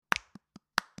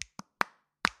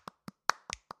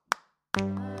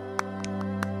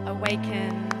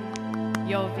awaken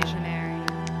your visionary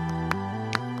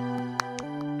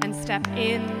and step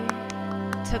in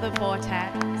to the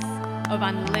vortex of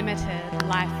unlimited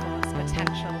life force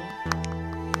potential.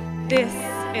 This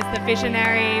is the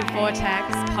Visionary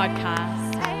Vortex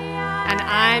podcast, and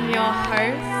I'm your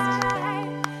host,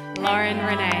 Lauren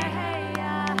Renee.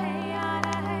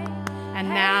 And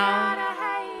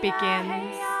now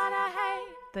begins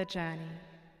the journey.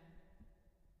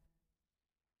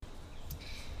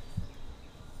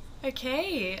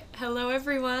 Okay, hello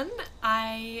everyone.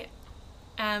 I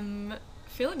am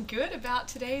feeling good about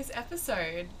today's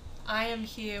episode. I am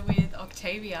here with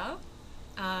Octavia,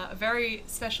 a very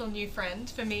special new friend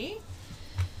for me.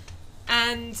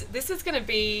 And this is going to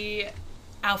be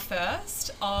our first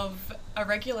of a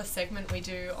regular segment we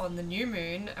do on the new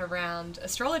moon around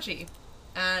astrology.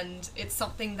 And it's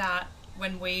something that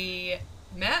when we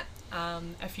met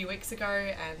a few weeks ago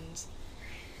and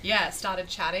started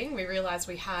chatting, we realized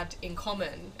we had in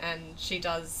common. And she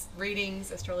does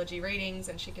readings, astrology readings,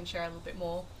 and she can share a little bit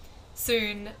more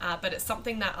soon. But it's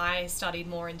something that I studied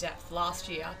more in depth last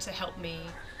year to help me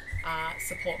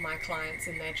support my clients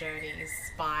in their journeys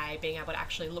by being able to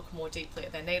actually look more deeply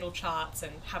at their natal charts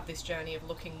and have this journey of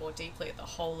looking more deeply at the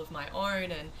whole of my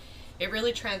own. And it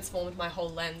really transformed my whole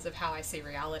lens of how I see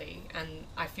reality. And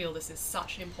I feel this is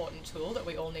such an important tool that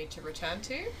we all need to return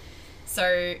to.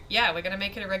 So yeah, we're going to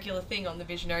make it a regular thing on the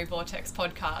Visionary Vortex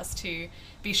podcast to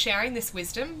be sharing this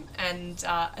wisdom, and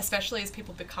especially as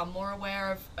people become more aware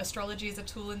of astrology as a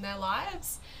tool in their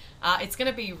lives. It's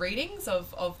going to be readings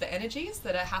of the energies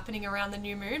that are happening around the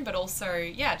new moon, but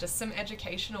also, just some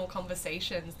educational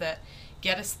conversations that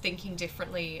get us thinking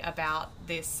differently about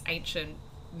this ancient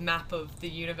map of the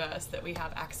universe that we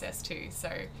have access to. So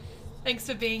thanks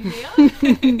for being here.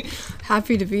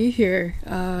 Happy to be here.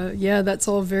 That's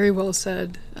all very well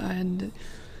said. And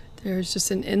there's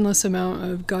just an endless amount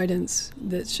of guidance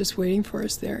that's just waiting for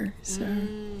us there. So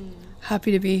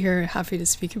happy to be here, happy to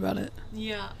speak about it.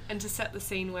 Yeah, and to set the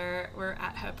scene, we're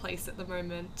at her place at the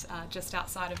moment, just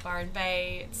outside of Byron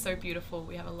Bay. It's so beautiful.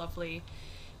 We have a lovely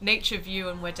nature view,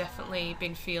 and we're definitely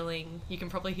been feeling, you can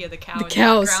probably hear the cows, in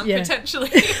the background,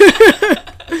 potentially.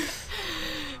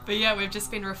 But yeah, we've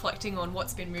just been reflecting on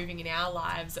what's been moving in our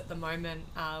lives at the moment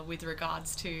with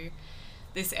regards to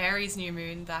this Aries new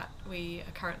moon that we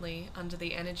are currently under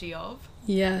the energy of.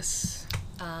 Yes.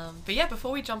 But yeah,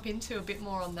 before we jump into a bit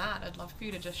more on that, I'd love for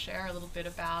you to just share a little bit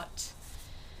about,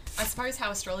 I suppose,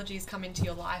 how astrology has come into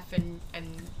your life and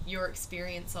your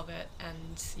experience of it,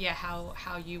 and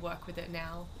how you work with it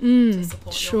now to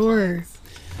support your clients.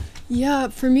 Yeah,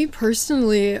 for me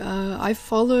personally, I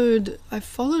followed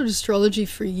astrology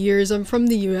for years. I'm from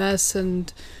the US,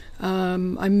 and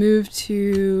I moved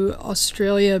to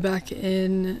Australia back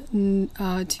in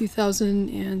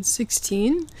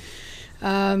 2016.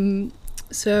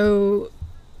 So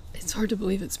it's hard to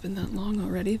believe it's been that long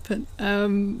already, but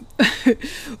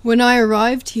when I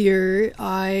arrived here,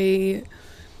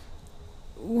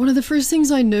 one of the first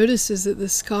things I noticed is that the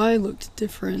sky looked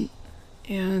different,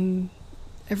 and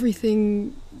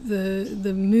everything,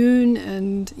 the moon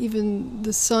and even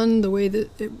the sun, the way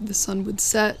that the sun would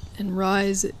set and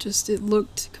rise, it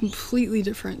looked completely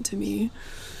different to me.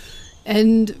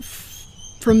 And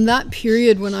from that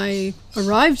period when I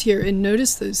arrived here and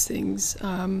noticed those things,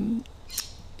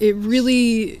 it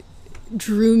really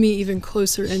drew me even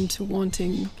closer into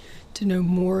wanting to know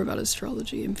more about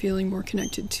astrology and feeling more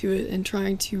connected to it and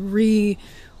trying to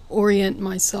reorient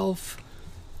myself.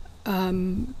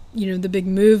 The big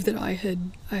move that I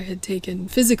had taken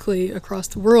physically across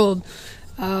the world,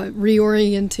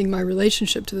 reorienting my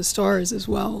relationship to the stars as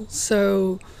well.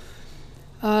 So,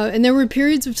 and there were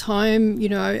periods of time,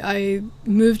 I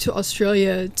moved to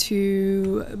Australia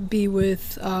to be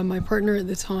with my partner at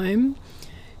the time.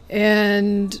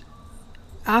 And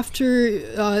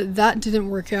after that didn't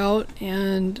work out,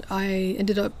 and we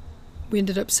ended up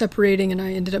separating, and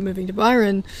I ended up moving to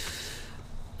Byron.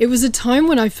 It was a time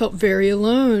when I felt very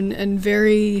alone and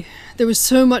there was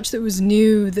so much that was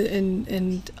new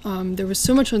and there was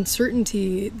so much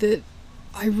uncertainty that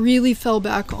I really fell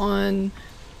back on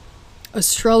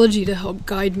astrology to help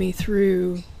guide me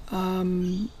through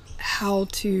how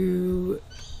to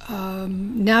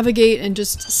navigate and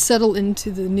just settle into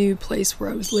the new place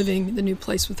where I was living, the new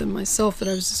place within myself that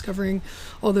I was discovering,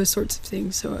 all those sorts of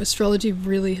things. So astrology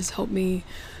really has helped me.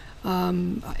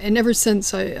 And ever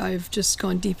since, I've just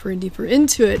gone deeper and deeper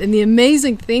into it. And the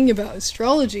amazing thing about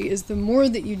astrology is the more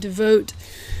that you devote,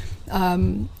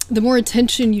 the more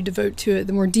attention you devote to it,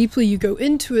 the more deeply you go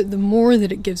into it, the more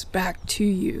that it gives back to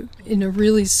you in a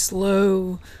really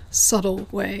slow, subtle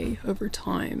way over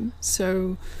time.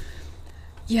 So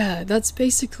Yeah, that's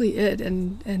basically it,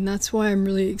 and that's why I'm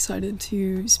really excited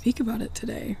to speak about it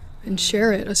today and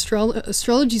share it.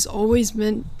 Astrology's always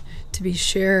meant to be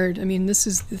shared. I mean, this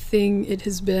is the thing it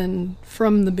has been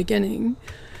from the beginning.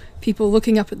 People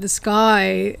looking up at the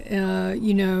sky,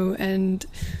 and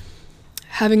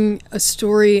having a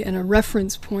story and a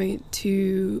reference point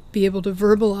to be able to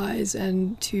verbalize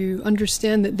and to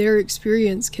understand that their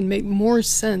experience can make more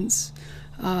sense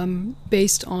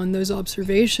based on those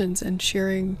observations and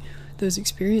sharing those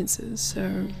experiences.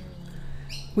 So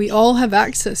we all have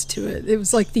access to it. It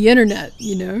was like the internet,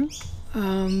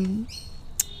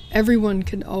 everyone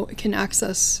can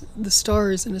access the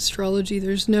stars in astrology.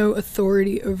 There's no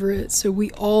authority over it. So we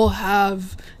all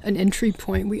have an entry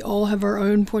point. We all have our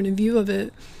own point of view of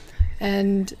it.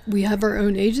 And we have our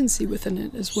own agency within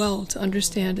it as well to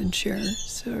understand and share.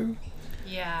 So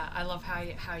yeah, I love how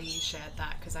you shared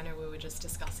that, because I know we were just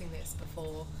discussing this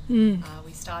before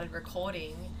we started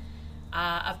recording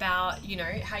about,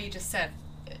 how you just said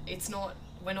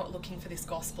we're not looking for this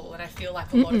gospel, and I feel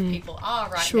like a lot of people are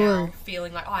now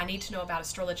feeling like, I need to know about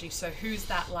astrology, so who's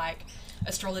that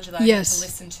astrologer that I need to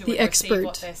listen to and expert. Receive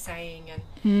what they're saying,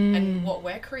 and what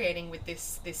we're creating with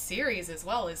this series as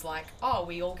well is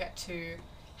we all get to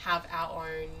have our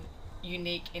own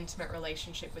unique, intimate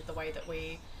relationship with the way that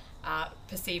we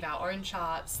perceive our own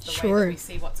charts, the way that we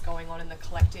see what's going on in the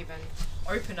collective, and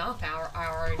open up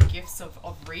our own gifts of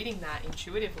reading that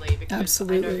intuitively, because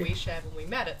Absolutely. I know we shared when we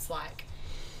met, it's like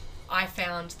I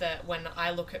found that when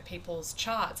I look at people's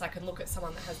charts, I can look at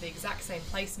someone that has the exact same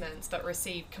placements but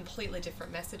receive completely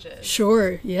different messages.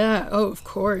 Sure, yeah. Oh, of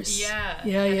course. Yeah.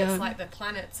 Yeah, and yeah. it's like the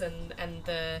planets and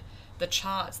the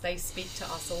charts, they speak to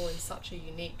us all in such a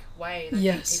unique way. And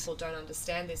I think people don't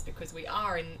understand this because we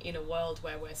are in a world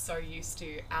where we're so used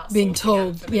to outsourcing being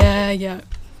told. information. Yeah.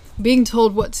 Being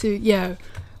told what to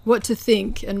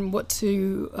think and what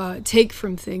to take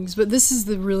from things. But this is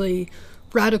the really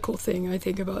radical thing I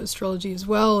think about astrology as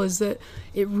well, is that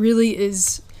it really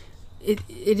is it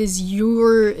is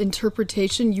your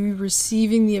interpretation, you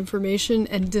receiving the information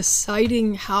and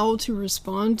deciding how to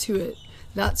respond to it.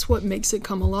 That's what makes it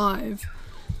come alive,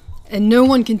 and no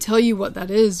one can tell you what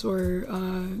that is or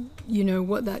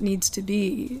what that needs to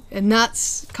be. And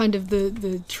that's kind of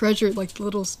the treasure, like the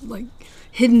little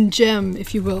hidden gem,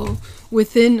 if you will,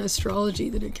 within astrology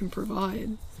that it can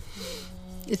provide.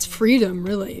 It's freedom,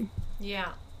 really. Yeah.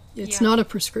 It's not a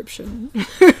prescription.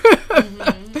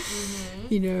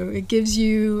 It gives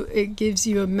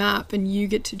you a map, and you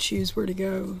get to choose where to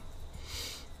go.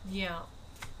 Yeah.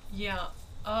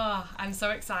 Oh, I'm so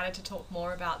excited to talk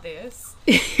more about this.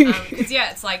 Because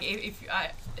it's like if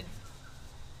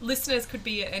listeners could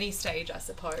be at any stage, I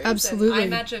suppose. Absolutely. And I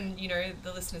imagine,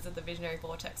 the listeners of the Visionary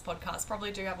Vortex podcast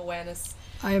probably do have awareness.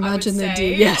 I imagine they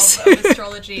do. Of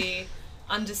astrology.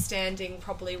 Understanding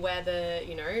probably where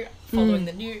following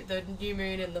the new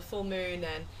moon and the full moon,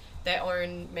 and their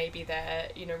own, maybe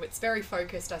it's very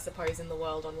focused, I suppose, in the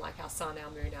world on our sun,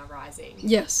 our moon, our rising.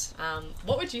 Yes.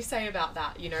 What would you say about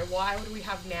that? Why would we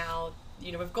have now,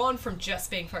 we've gone from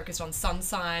just being focused on sun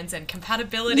signs and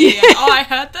compatibility and I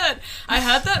heard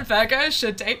that Virgo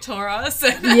should date Taurus.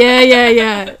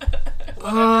 Yeah.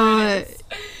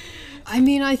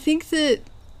 I think that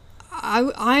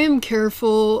I am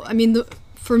careful.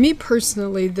 For me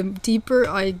personally, the deeper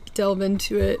I delve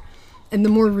into it and the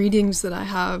more readings that I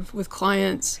have with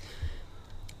clients,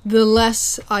 the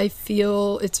less I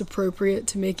feel it's appropriate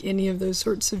to make any of those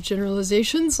sorts of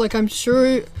generalizations. I'm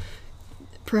sure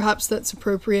perhaps that's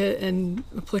appropriate and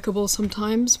applicable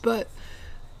sometimes, but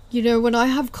when I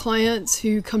have clients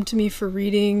who come to me for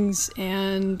readings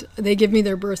and they give me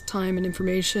their birth time and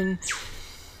information,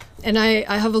 and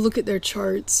I have a look at their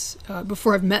charts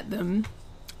before I've met them,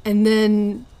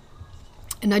 and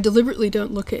I deliberately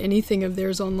don't look at anything of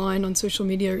theirs online on social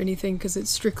media or anything, because it's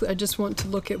strictly, I just want to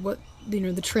look at what,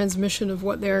 the transmission of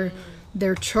what their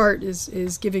chart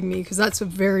is giving me, because that's a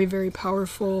very, very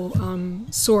powerful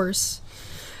source.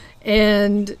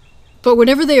 But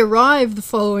whenever they arrive the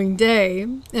following day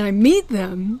and I meet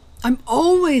them, I'm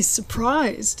always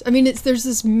surprised. There's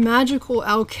this magical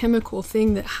alchemical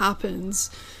thing that happens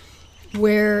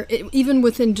where even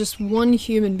within just one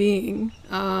human being,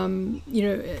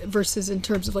 versus in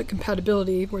terms of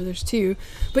compatibility where there's two,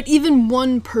 but even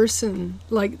one person,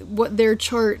 what their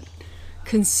chart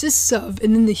consists of,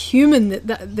 and then the human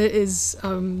that is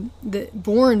that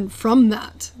born from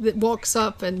that walks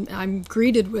up and I'm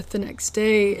greeted with the next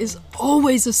day is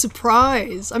always a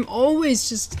surprise. I'm always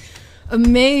just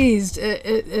amazed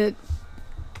at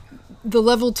the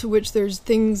level to which there's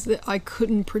things that I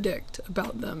couldn't predict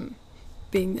about them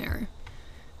being there.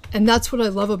 And that's what I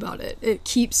love about it. It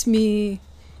keeps me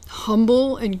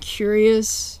humble and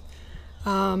curious,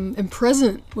 and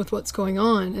present with what's going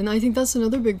on. And I think that's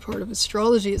another big part of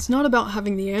astrology. It's not about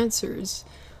having the answers.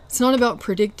 It's not about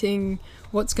predicting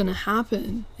what's going to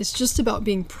happen. It's just about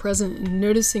being present and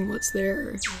noticing what's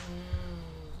there.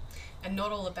 And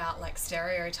not all about like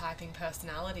stereotyping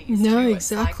personalities. No, too.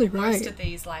 exactly it's like right. Most of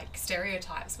these like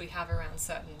stereotypes we have around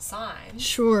certain signs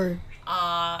Sure.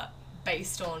 are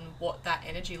based on what that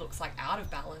energy looks like out of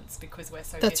balance, because we're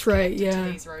so That's right, disconnected yeah.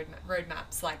 to these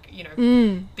roadmaps. Like, you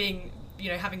know, being, you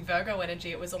know, having Virgo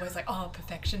energy, it was always like, oh,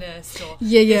 perfectionist, or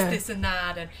this and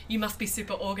that, and you must be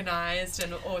super organized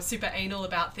and or super anal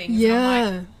about things. Yeah. And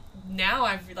I'm like, now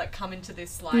I've like come into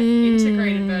this like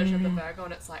integrated version of the Virgo,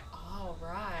 and it's like, oh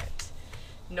right,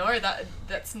 no,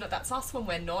 that's us when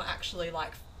we're not actually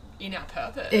like in our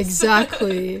purpose.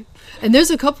 Exactly. And there's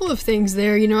a couple of things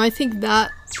there. You know, I think that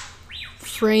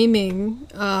framing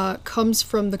comes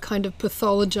from the kind of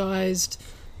pathologized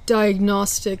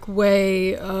diagnostic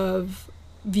way of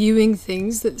viewing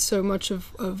things that so much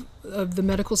of the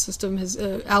medical system has,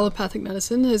 allopathic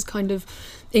medicine has kind of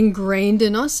ingrained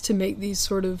in us to make these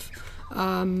sort of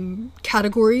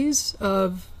categories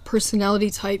of personality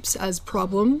types as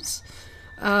problems,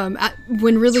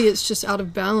 when really it's just out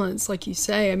of balance, like you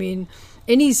say. I mean,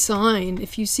 any sign,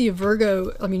 if you see a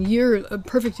Virgo, I mean, you're a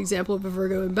perfect example of a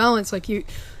Virgo in balance. Like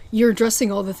you're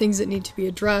addressing all the things that need to be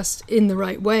addressed in the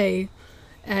right way.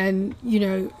 And, you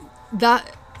know,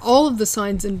 that all of the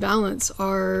signs in balance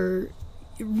are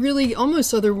really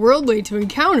almost otherworldly to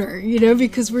encounter, you know,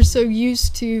 because we're so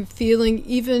used to feeling,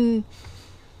 even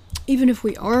if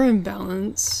we are in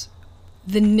balance,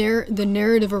 the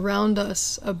narrative around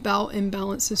us about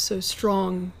imbalance is so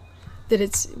strong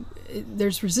that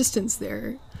there's resistance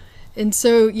there. And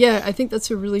so, yeah, I think that's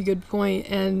a really good point.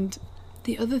 And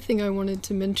the other thing I wanted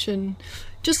to mention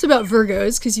just about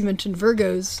Virgos, because you mentioned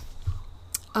Virgos,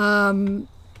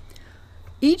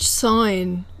 each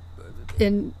sign,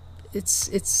 and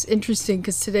it's interesting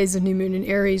because today's a new moon in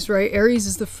Aries, right? Aries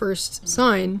is the first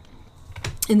sign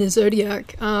in the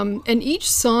zodiac, and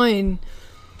each sign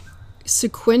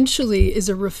sequentially is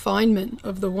a refinement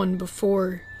of the one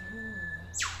before.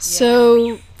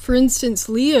 So, for instance,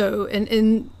 Leo,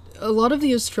 and a lot of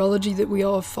the astrology that we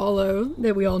all follow,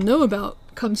 that we all know about,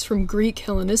 comes from Greek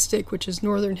Hellenistic, which is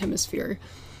Northern Hemisphere.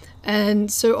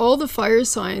 And so all the fire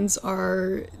signs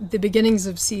are the beginnings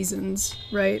of seasons,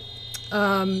 right?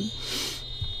 I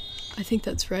think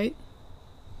that's right.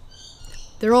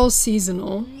 They're all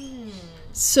seasonal.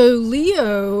 So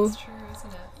Leo... That's true,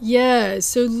 isn't it? Yeah,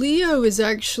 so Leo is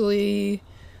actually...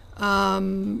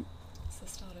 It's the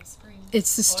start of spring.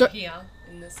 It's the start... here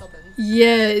in the southern.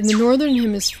 Yeah, in the Northern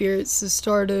Hemisphere, it's the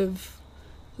start of...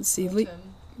 Let's see.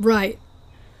 Right.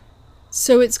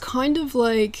 So it's kind of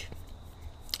like...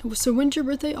 So when's your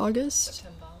birthday? August?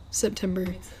 September.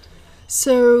 Mid-September.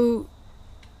 So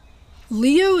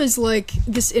Leo is like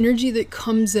this energy that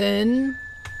comes in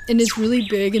and is really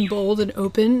big and bold and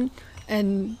open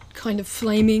and kind of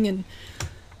flaming, and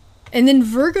then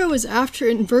Virgo is after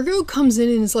it, and Virgo comes in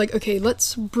and is like, okay,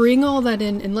 let's bring all that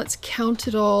in and let's count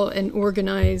it all and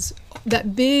organize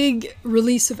that big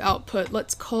release of output.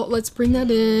 Let's bring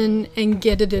that in and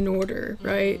get it in order,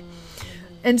 right?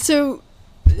 And so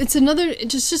it's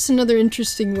just another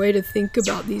interesting way to think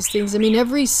about these things. I mean,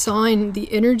 every sign,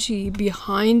 the energy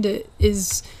behind it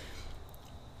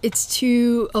it's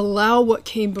to allow what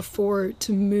came before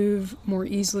to move more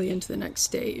easily into the next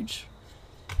stage.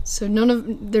 So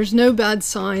there's no bad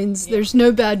signs, there's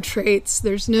no bad traits,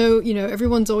 there's no, you know,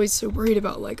 everyone's always so worried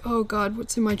about like, oh God,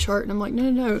 what's in my chart? And I'm like,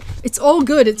 no, it's all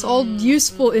good. It's all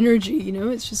useful energy, you know,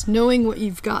 it's just knowing what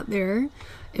you've got there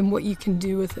and what you can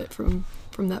do with it from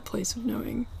that place of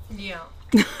knowing. Yeah,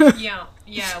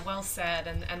 well said.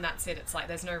 And that's it. It's like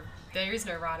there is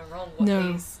no right or wrong.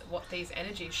 What these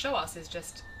energies show us is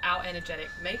just our energetic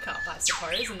makeup, I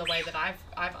suppose. And the way that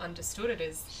I've understood it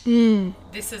is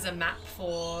this is a map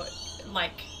for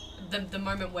like the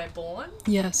moment we're born.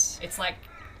 Yes. It's like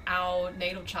our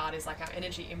natal chart is like our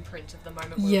energy imprint of the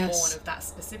moment we're born, of that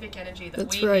specific energy that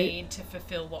we need to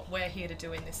fulfill what we're here to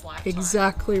do in this lifetime.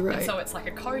 Exactly right. And so it's like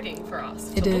a coding for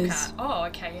us to look at, oh,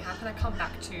 okay, how can I come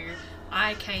back to,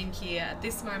 I came here at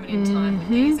this moment in time with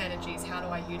these energies, how do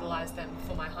I utilize them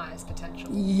for my highest potential?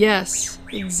 Yes,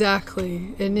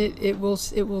 exactly. And it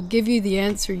will give you the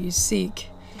answer you seek.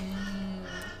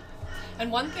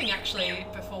 And one thing actually,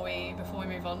 before we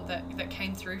move on, that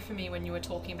came through for me when you were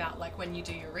talking about like when you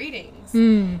do your readings,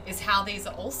 is how these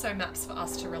are also maps for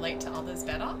us to relate to others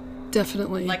better.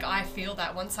 Definitely. Like, I feel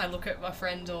that once I look at a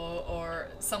friend or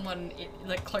someone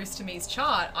like close to me's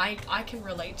chart, I can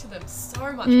relate to them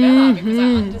so much better because I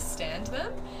understand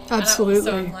them. Absolutely. And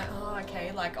I also am like, oh,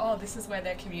 okay, like, oh, this is where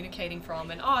they're communicating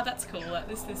from, and oh, that's cool, like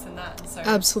this, and that. And so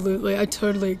absolutely, I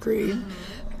totally agree.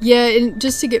 Yeah, and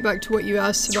just to get back to what you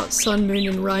asked about sun, moon,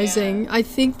 and rising, I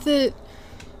think that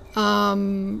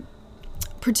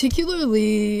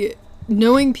particularly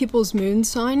knowing people's moon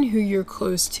sign, who you're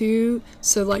close to,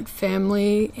 so like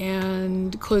family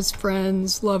and close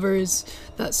friends, lovers,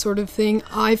 that sort of thing,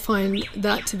 I find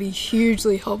that to be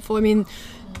hugely helpful. I mean,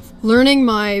 learning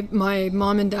my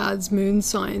mom and dad's moon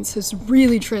signs has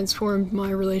really transformed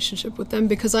my relationship with them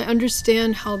because I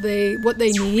understand what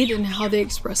they need and how they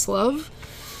express love.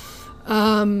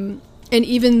 And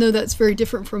even though that's very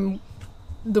different from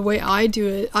the way I do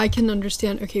it, I can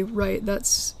understand, okay, right,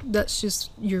 that's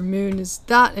just your moon is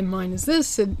that and mine is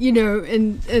this, and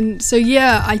and so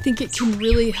yeah, I think it can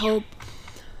really help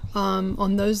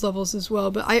on those levels as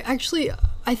well. But I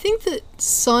think that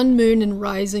sun, moon, and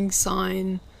rising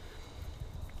sign,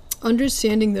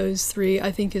 understanding those three,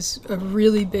 I think it's a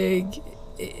really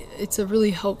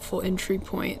helpful entry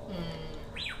point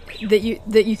that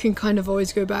you can kind of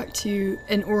always go back to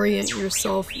and orient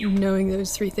yourself knowing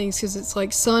those three things, because it's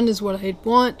like sun is what I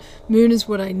want, moon is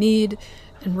what I need,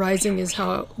 and rising is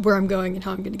where I'm going and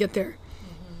how I'm going to get there.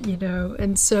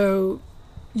 And so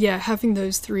yeah, having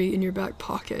those three in your back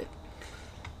pocket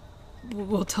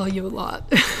will tell you a lot.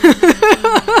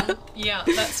 Yeah,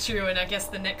 that's true. And I guess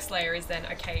the next layer is then,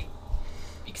 okay,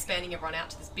 expanding everyone out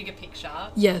to this bigger picture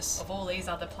of all these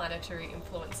other planetary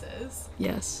influences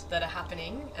that are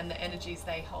happening and the energies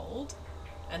they hold,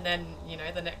 and then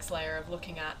the next layer of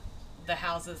looking at the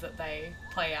houses that they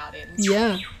play out in.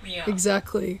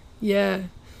 Exactly.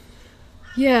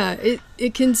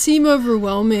 It can seem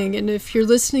overwhelming, and if you're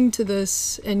listening to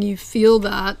this and you feel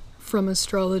that from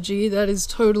astrology, that is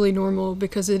totally normal,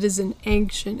 because it is an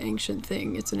ancient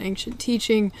thing. It's an ancient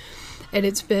teaching, and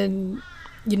it's been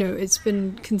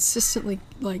consistently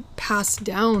like passed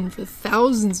down for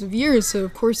thousands of years, so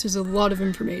of course there's a lot of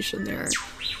information there.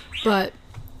 But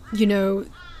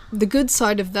the good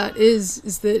side of that is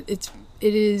that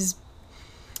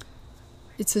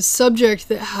it's a subject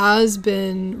that has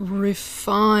been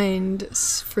refined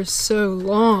for so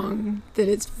long that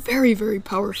it's very, very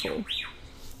powerful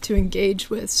to engage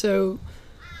with. So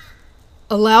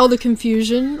allow the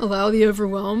confusion, allow the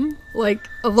overwhelm. Like,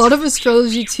 a lot of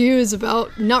astrology too is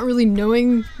about not really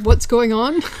knowing what's going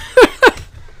on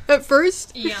at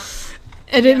first.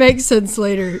 And it makes sense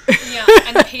later.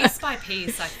 And piece by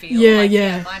piece, I feel.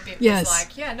 My bit was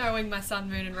like, knowing my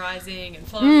sun, moon, and rising and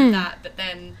flowing with that, but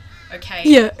then,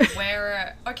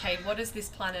 what is this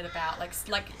planet about? Like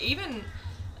even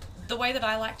the way that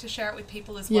I like to share it with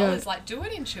people as well is like, do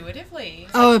it intuitively.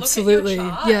 Like, absolutely. Look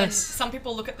at your chart, and some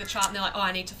people look at the chart and they're like, oh,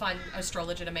 I need to find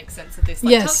astrologer to make sense of this.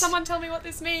 Like, someone tell me what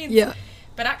this means.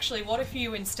 But actually, what if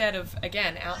you, instead of,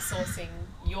 again, outsourcing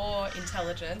your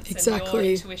intelligence and your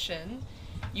intuition,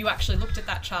 you actually looked at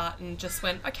that chart and just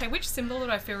went, okay, which symbol do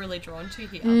I feel really drawn to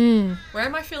here? Where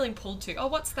am I feeling pulled to? Oh,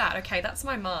 what's that? Okay, that's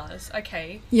my Mars.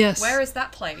 Okay. Where is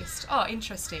that placed? Oh,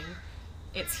 interesting.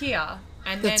 It's here.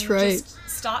 And then just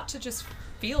start to just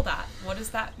feel that. What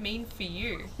does that mean for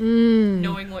you?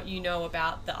 Knowing what you know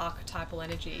about the archetypal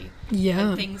energy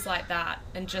and things like that,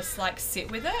 and just like sit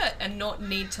with it and not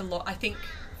need to I think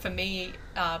for me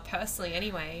personally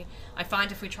anyway, I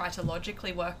find if we try to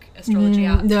logically work astrology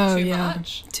out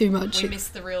too much, we miss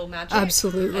the real magic and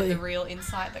the real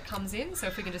insight that comes in. So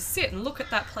if we can just sit and look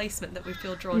at that placement that we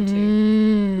feel drawn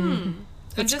to,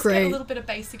 and just get a little bit of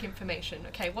basic information.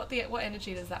 Okay, what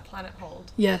energy does that planet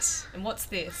hold? And what's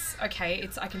this? Okay,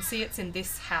 I can see it's in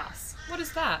this house. What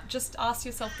is that? Just ask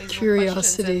yourself these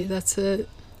curiosity. That's it.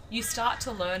 You start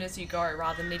to learn as you go,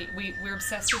 rather than we're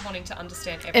obsessed with wanting to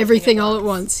understand everything all at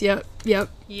once. Yep.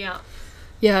 Yeah,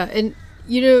 and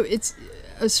it's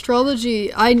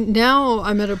astrology. I'm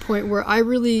at a point where I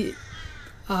really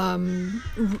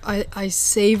I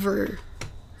savor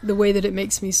the way that it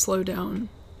makes me slow down.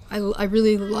 I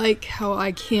really like how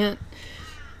I can't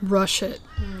rush it.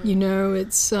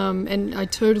 It's and I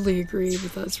totally agree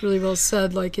with that. It's really well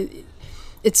said. Like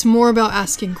it's more about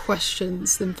asking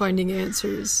questions than finding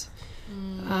answers,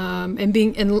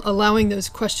 and allowing those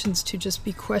questions to just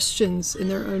be questions in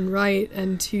their own right,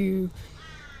 and to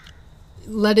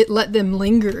let them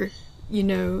linger,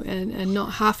 and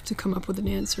not have to come up with an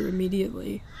answer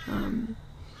immediately.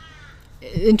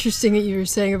 Interesting that you were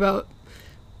saying about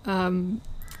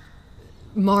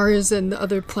Mars and the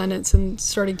other planets, and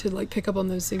starting to like pick up on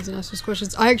those things and ask those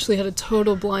questions. I actually had a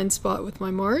total blind spot with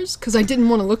my Mars because I didn't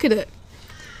want to look at it.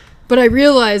 But I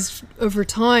realized over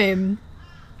time,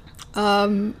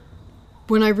 when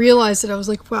I realized it, I was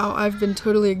like, wow, I've been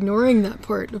totally ignoring that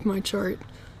part of my chart.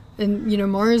 And,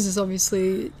 Mars is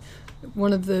obviously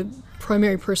one of the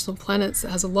primary personal planets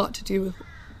that has a lot to do with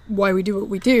why we do what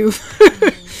we do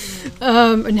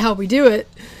and how we do it.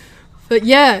 But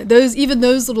yeah, those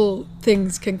little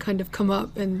things can kind of come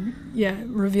up and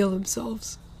reveal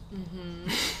themselves.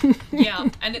 Yeah,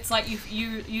 and it's like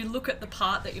you look at the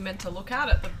part that you're meant to look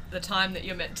at the time that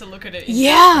you're meant to look at it.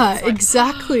 Yeah, like,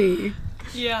 exactly.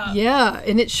 Yeah,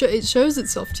 and it shows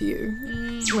itself to you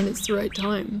when it's the right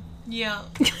time. Yeah.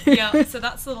 So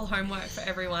that's a little homework for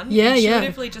everyone. Yeah,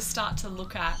 Intuitively just start to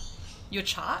look at your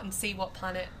chart and see what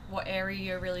planet, what area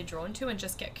you're really drawn to, and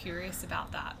just get curious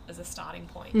about that as a starting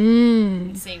point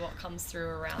and see what comes through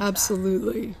around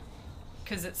Absolutely.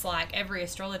 Because it's like every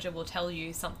astrologer will tell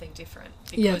you something different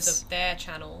because of their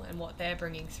channel and what they're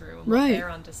bringing through and what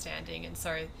they're understanding. And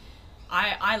so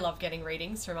I love getting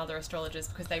readings from other astrologers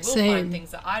because they will find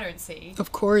things that I don't see.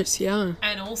 Of course, yeah.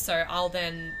 And also I'll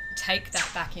then take that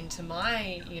back into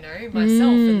my,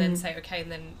 myself and then say, okay,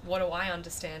 and then what do I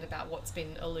understand about what's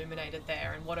been illuminated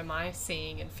there and what am I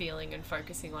seeing and feeling and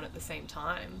focusing on at the same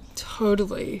time?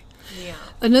 Totally. Yeah.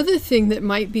 Another thing that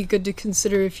might be good to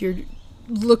consider if you're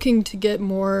looking to get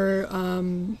more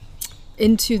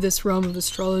into this realm of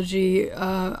astrology,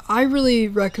 I really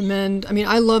recommend,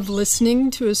 I love listening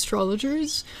to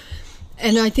astrologers,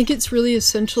 and I think it's really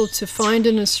essential to find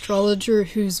an astrologer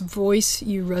whose voice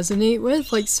you resonate with,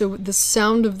 so the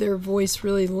sound of their voice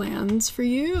really lands for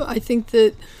you. I think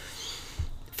that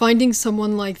finding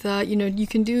someone like that, you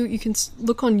can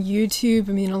look on YouTube.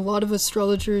 A lot of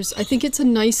astrologers, I think it's a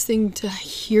nice thing to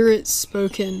hear it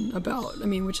spoken about.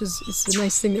 Which is, it's a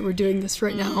nice thing that we're doing this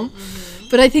right now.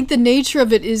 But I think the nature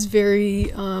of it is very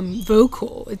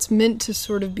vocal. It's meant to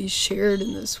sort of be shared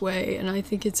in this way. And I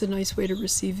think it's a nice way to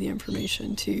receive the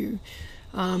information too.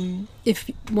 If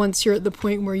once you're at the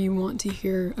point where you want to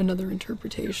hear another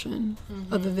interpretation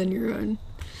other than your own.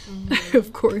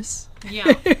 Of course.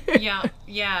 Yeah,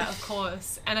 of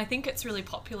course. And I think it's really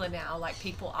popular now. Like,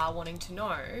 people are wanting to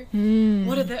know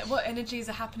what energies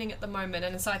are happening at the moment.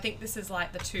 And so I think this is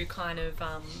like the two kind of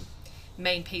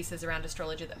main pieces around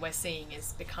astrology that we're seeing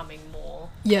is becoming more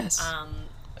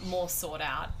more sought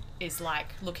out, is like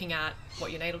looking at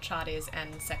what your natal chart is, and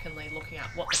secondly looking at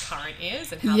what the current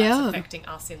is and how that's affecting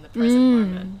us in the present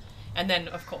moment. And then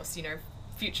of course,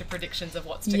 future predictions of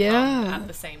what's to come at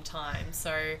the same time.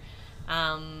 So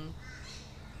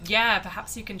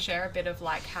perhaps you can share a bit of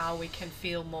like how we can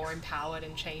feel more empowered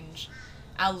and change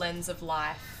our lens of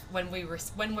life when we're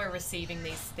receiving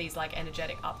these like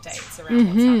energetic updates around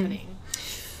what's happening.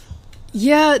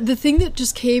 Yeah, the thing that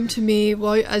just came to me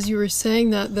while as you were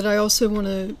saying that I also want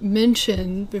to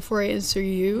mention before I answer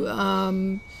you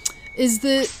is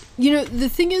that the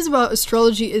thing is about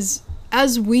astrology is,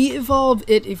 as we evolve,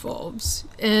 it evolves.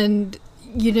 And,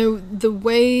 the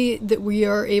way that we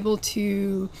are able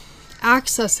to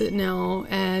access it now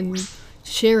and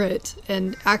share it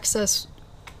and access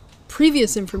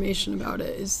previous information about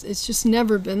it it's just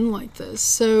never been like this.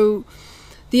 So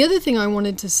the other thing I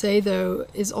wanted to say, though,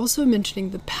 is also mentioning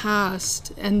the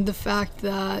past and the fact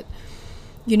that,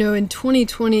 in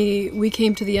 2020, we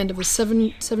came to the end of a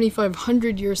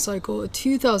 7,500-year cycle, a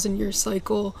 2,000-year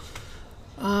cycle,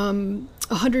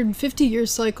 150-year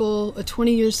cycle, a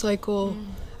 20-year cycle.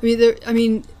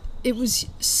 It was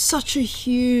such a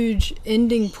huge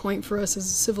ending point for us as a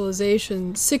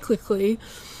civilization, cyclically,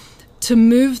 to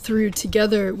move through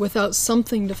together without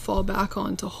something to fall back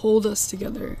on to hold us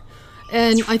together.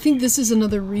 And I think this is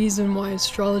another reason why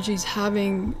astrology is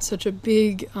having such a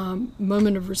big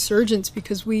moment of resurgence,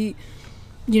 because we've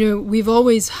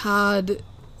always had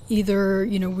either,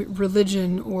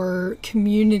 religion or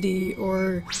community,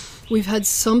 or we've had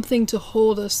something to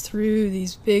hold us through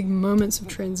these big moments of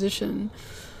transition.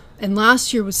 And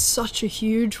last year was such a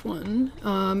huge one.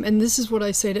 And this is what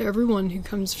I say to everyone who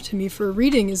comes to me for a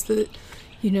reading, is that,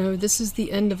 this is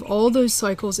the end of all those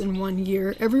cycles in 1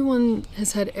 year. Everyone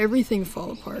has had everything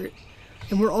fall apart,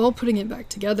 and we're all putting it back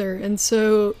together. And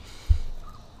so,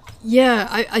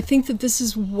 I think that this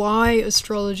is why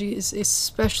astrology is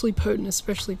especially potent,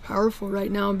 especially powerful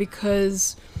right now,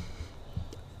 because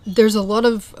there's a lot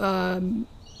of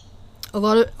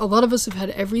us have had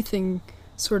everything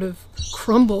sort of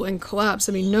crumble and collapse.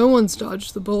 No one's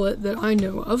dodged the bullet that I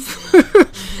know of.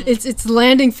 It's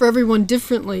landing for everyone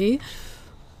differently,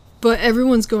 but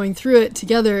everyone's going through it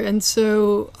together. And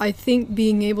so I think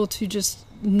being able to just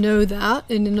know that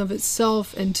in and of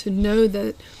itself, and to know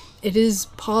that it is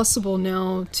possible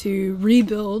now to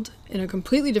rebuild in a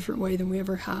completely different way than we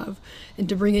ever have, and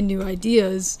to bring in new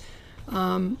ideas,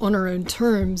 on our own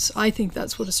terms. I think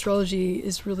that's what astrology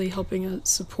is really helping us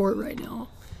support right now,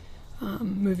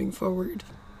 moving forward.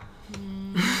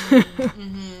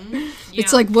 Mm-hmm. Yeah.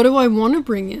 It's like, what do I want to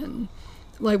bring in?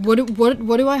 Like, what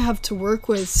do I have to work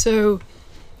with? So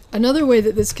another way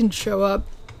that this can show up,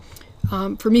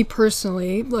 for me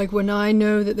personally, like when I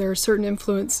know that there are certain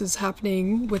influences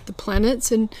happening with the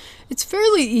planets, and it's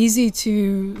fairly easy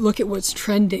to look at what's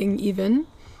trending even,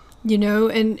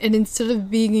 and instead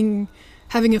of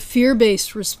having a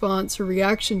fear-based response or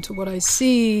reaction to what I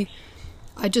see,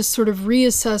 I just sort of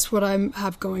reassess what I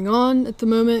have going on at the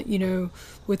moment,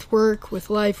 with work, with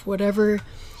life, whatever.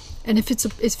 And if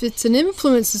it's an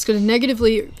influence that's going to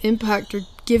negatively impact or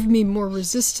give me more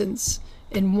resistance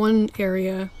in one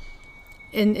area,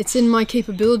 and it's in my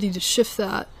capability to shift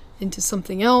that into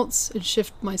something else and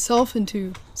shift myself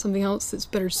into something else that's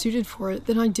better suited for it,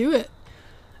 then I do it.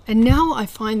 And now I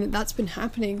find that that's been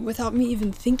happening without me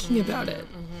even thinking about it,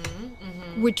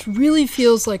 which really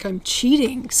feels like I'm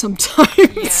cheating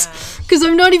sometimes because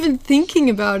I'm not even thinking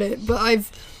about it, but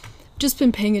I've just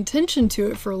been paying attention to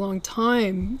it for a long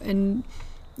time. And,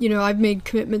 I've made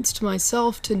commitments to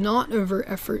myself to not over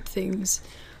effort things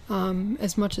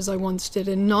as much as I once did,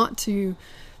 and not to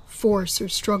force or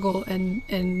struggle and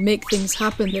make things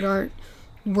happen that aren't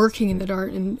working and that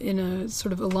aren't in a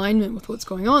sort of alignment with what's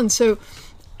going on. So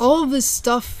all of this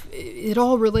stuff, it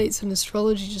all relates, and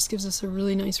astrology just gives us a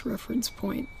really nice reference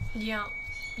point. Yeah.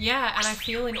 Yeah, and I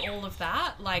feel in all of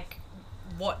that, like,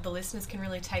 what the listeners can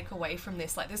really take away from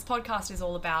this. Like, this podcast is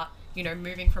all about,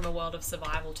 moving from a world of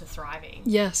survival to thriving.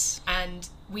 Yes. And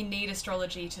we need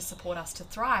astrology to support us to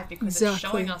thrive, because it's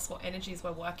showing us what energies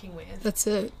we're working with. That's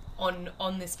it.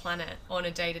 On this planet, on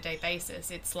a day-to-day basis.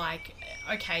 It's like,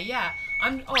 okay, yeah,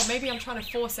 maybe I'm trying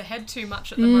to force ahead too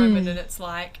much at the moment, and it's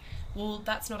like, well,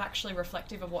 that's not actually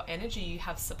reflective of what energy you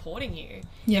have supporting you.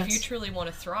 Yes. If you truly want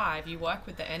to thrive, you work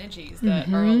with the energies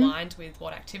that are aligned with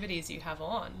what activities you have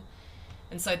on.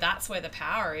 And so that's where the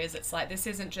power is. It's like, this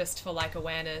isn't just for like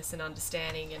awareness and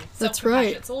understanding and self-compassion. That's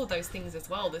right. It's all of those things as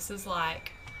well. This is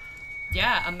like,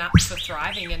 a map for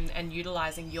thriving and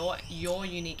utilizing your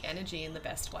unique energy in the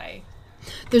best way.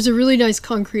 There's a really nice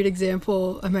concrete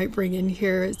example I might bring in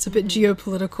here. It's a bit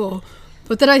geopolitical,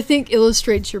 but that I think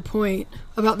illustrates your point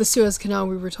about the Suez Canal.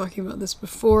 We were talking about this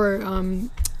before.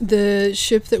 The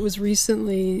ship that was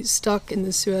recently stuck in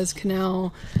the Suez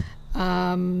Canal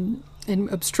and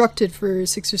obstructed for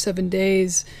 6 or 7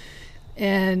 days.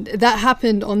 And that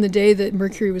happened on the day that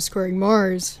Mercury was squaring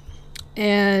Mars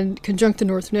and conjunct the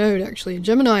North Node, actually, in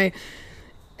Gemini.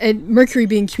 And Mercury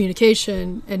being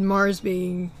communication, and Mars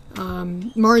being...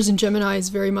 Mars in Gemini is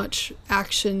very much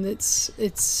action. It's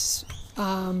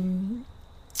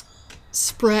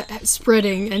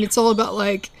spreading, and it's all about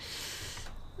like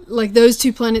those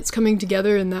two planets coming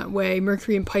together in that way.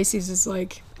 Mercury in Pisces is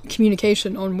like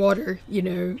communication on water,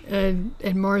 and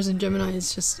Mars in Gemini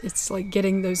is just, it's like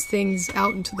getting those things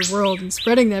out into the world and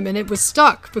spreading them. And it was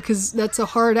stuck because that's a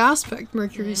hard aspect,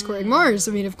 Mercury squaring Mars.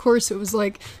 I mean, of course it was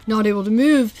like not able to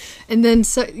move, and then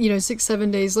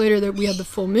 6-7 days later that we had the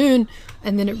full moon,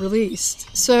 and then it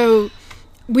released. So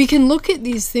we can look at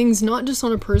these things not just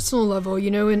on a personal level,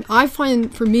 and I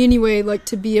find, for me anyway, like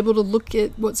to be able to look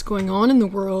at what's going on in the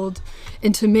world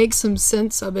and to make some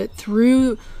sense of it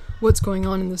through what's going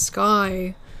on in the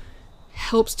sky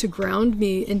helps to ground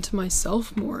me into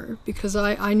myself more, because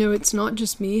I know it's not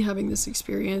just me having this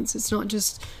experience. It's not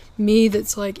just me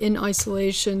that's like in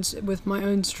isolation with my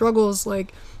own struggles.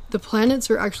 Like, the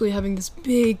planets are actually having this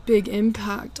big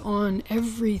impact on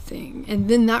everything. And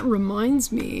then that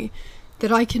reminds me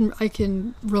that I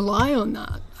can rely on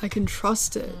that. I can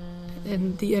trust it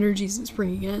and the energies it's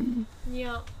bringing in.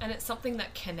 Yeah, and it's something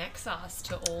that connects us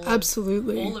to all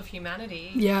of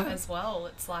humanity as well.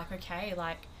 It's like, okay,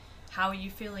 like, how are you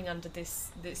feeling under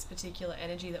this particular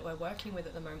energy that we're working with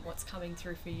at the moment? What's coming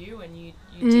through for you? And you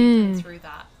deepen through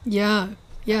that. Yeah,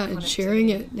 and sharing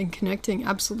it and connecting.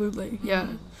 Absolutely. Yeah,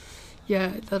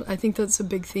 I think that's a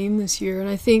big theme this year. And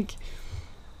I think,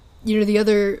 the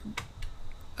other,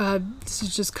 this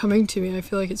is just coming to me, I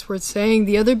feel like it's worth saying,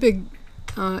 the other big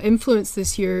influence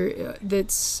this year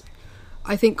that's,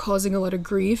 I think, causing a lot of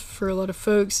grief for a lot of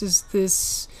folks is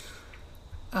this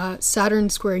Saturn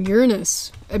squaring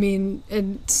Uranus. I mean,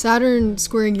 and Saturn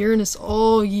squaring Uranus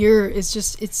all year is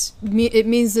just, it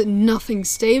means that nothing's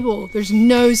stable. There's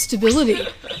no stability.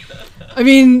 I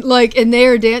mean, like, and they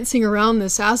are dancing around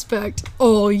this aspect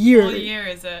all year. All year,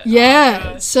 is it?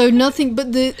 Yeah. So nothing, but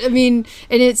and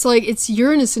it's like, it's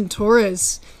Uranus and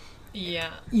Taurus.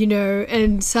 Yeah.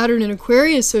 And Saturn in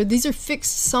Aquarius. So these are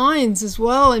fixed signs as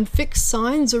well. And fixed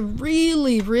signs are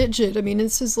really rigid. I mean,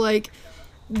 this is like,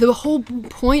 the whole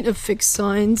point of fixed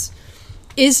signs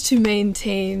is to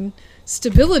maintain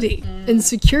stability and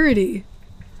security.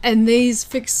 And these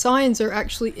fixed signs are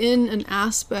actually in an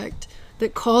aspect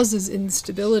that causes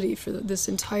instability for this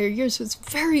entire year. So it's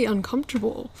very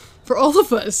uncomfortable for all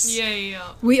of us.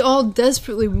 Yeah. We all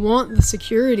desperately want the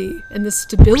security and the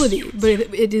stability, but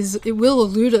it will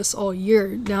elude us all year.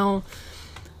 Now,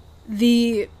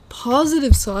 the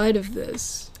positive side of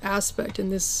this aspect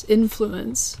and this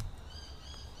influence,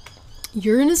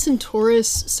 Uranus and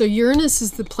Taurus. So Uranus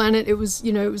is the planet, it was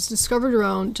discovered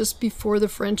around just before the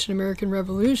French and American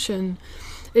Revolution.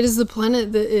 It is the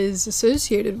planet that is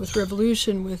associated with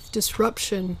revolution, with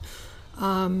disruption,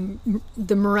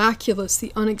 the miraculous,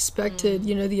 the unexpected,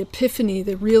 the epiphany,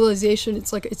 the realization.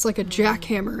 It's like a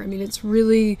jackhammer. I mean, it's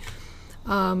really,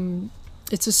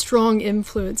 it's a strong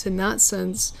influence in that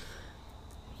sense.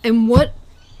 And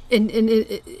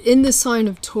in the sign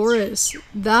of Taurus,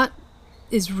 that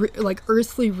is like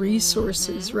earthly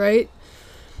resources, right?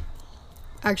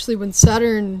 Actually, when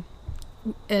Saturn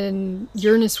and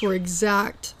Uranus were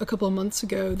exact a couple of months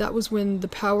ago, that was when the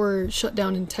power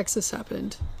shutdown in Texas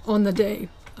happened on the day,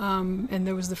 and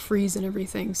there was the freeze and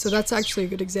everything. So that's actually a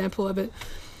good example of it.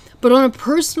 But on a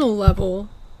personal level,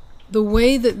 the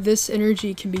way that this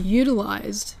energy can be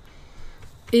utilized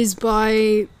is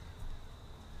by,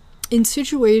 in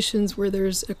situations where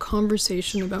there's a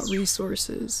conversation about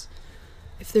resources,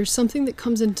 if there's something that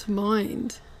comes into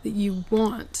mind that you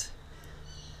want,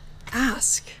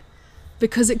 ask.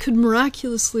 Because it could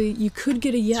miraculously, you could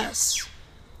get a yes.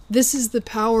 This is the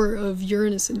power of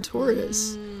Uranus and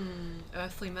Taurus.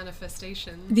 Earthly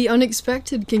manifestation. The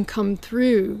unexpected can come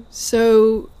through.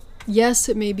 So, yes,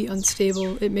 it may be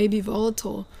unstable, it may be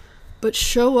volatile, but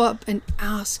show up and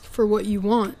ask for what you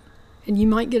want. And you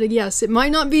might get a yes. It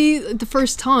might not be the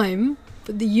first time,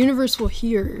 but the universe will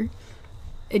hear.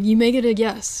 And you may get a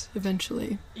yes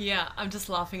eventually. Yeah, I'm just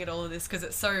laughing at all of this because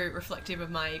it's so reflective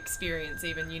of my experience,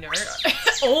 even,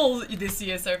 all this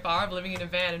year so far of living in a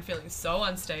van and feeling so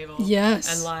unstable.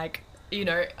 Yes.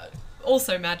 And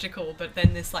also magical, but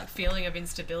then this feeling of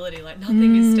instability,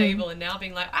 nothing is stable, and now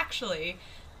being actually,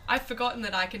 I've forgotten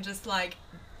that I can just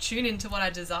tune into what I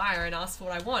desire and ask for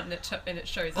what I want, and it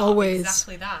shows Always. up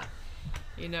exactly that.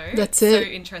 That's it's it. so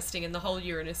interesting, and the whole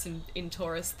Uranus in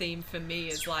Taurus theme for me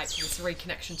is this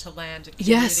reconnection to land and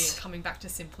community, Yes. and coming back to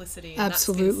simplicity. And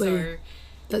Absolutely.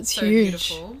 That's so huge.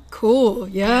 Beautiful. Cool.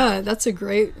 Yeah, that's a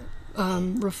great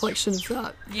reflection of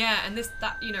that. Yeah, and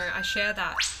I share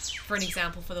that for an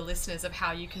example for the listeners of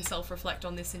how you can self-reflect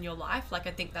on this in your life. I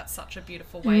think that's such a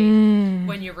beautiful way.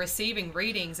 When you're receiving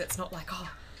readings, it's not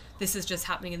this is just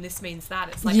happening and this means that.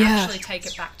 It's actually take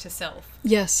it back to self.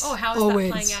 Yes. Oh, how is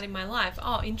always. that playing out in my life?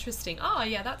 Oh, interesting. Oh,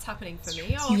 yeah, that's happening for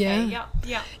me. Oh, okay,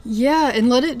 yeah. Yeah, and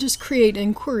let it just create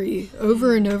inquiry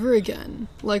over and over again.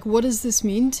 What does this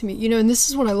mean to me? And this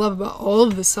is what I love about all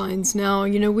of the signs now.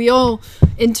 We all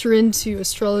enter into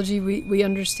astrology. We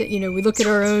understand, we look at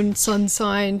our own sun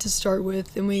sign to start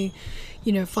with, and we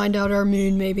find out our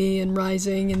moon maybe and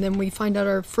rising, and then we find out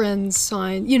our friend's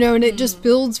sign, and it just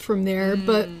builds from there.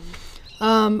 But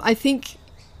I think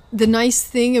the nice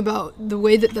thing about the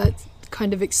way that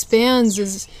kind of expands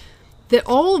is that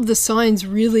all of the signs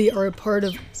really are a part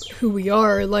of who we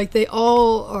are. They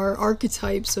all are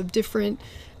archetypes of different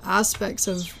aspects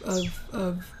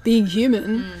of being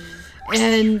human.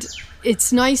 And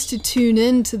it's nice to tune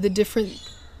in to the different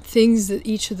things that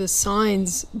each of the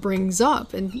signs brings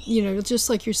up. And, just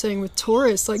like you're saying with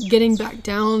Taurus, getting back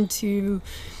down to,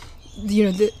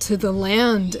 to the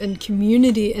land and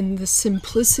community and the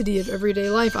simplicity of everyday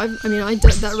life.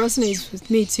 That resonates with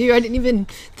me too. I didn't even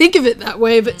think of it that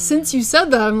way, but since you said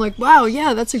that, I'm wow,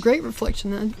 yeah, that's a great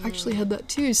reflection. I actually had that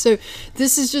too. So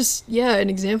this is just, an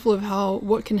example of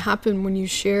what can happen when you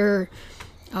share,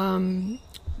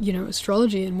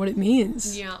 astrology and what it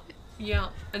means. Yeah,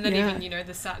 and then even,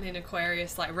 the Saturn in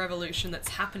Aquarius, revolution that's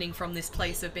happening from this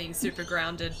place of being super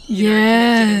grounded,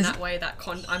 connected in that way,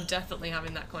 I'm definitely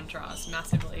having that contrast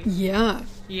massively. Yeah.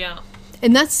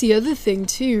 And that's the other thing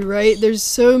too, right? There's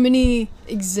so many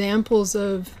examples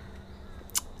of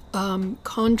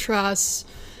contrasts,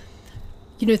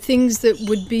 things that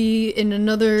would be in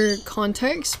another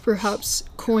context, perhaps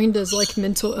coined as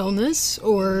mental illness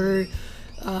or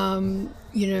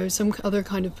some other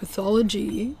kind of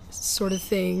pathology sort of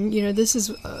thing. This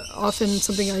is often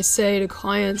something I say to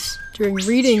clients during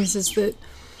readings is that,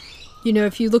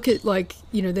 if you look at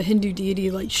the Hindu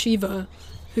deity Shiva,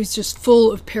 who's just full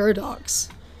of paradox,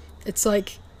 it's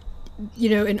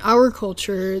in our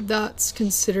culture, that's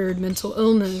considered mental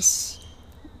illness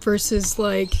versus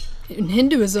in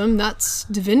Hinduism, that's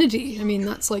divinity. I mean,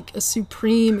 that's like a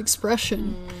supreme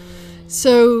expression.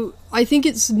 So I think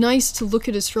it's nice to look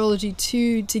at astrology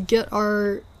too, to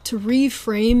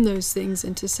reframe those things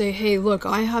and to say, hey, look,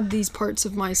 I have these parts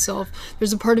of myself.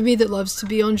 There's a part of me that loves to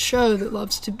be on show, that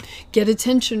loves to get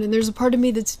attention, and there's a part of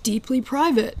me that's deeply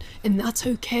private, and that's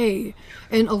okay.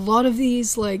 And a lot of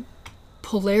these like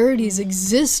polarities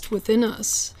exist within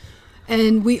us,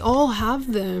 and we all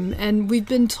have them, and we've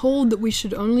been told that we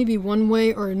should only be one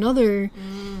way or another.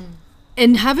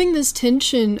 And having this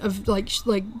tension of like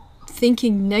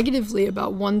thinking negatively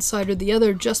about one side or the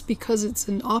other just because it's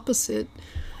an opposite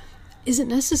isn't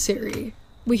necessary.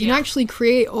 We can actually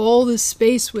create all this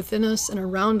space within us and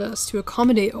around us to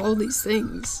accommodate all these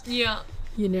things. Yeah.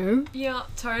 You know? Yeah,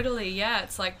 totally. Yeah,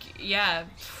 it's like, yeah,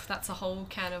 that's a whole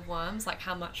can of worms, like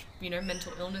how much,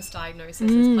 mental illness diagnosis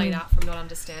is played out from not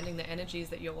understanding the energies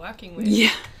that you're working with.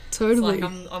 Yeah, totally. It's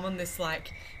like I'm on this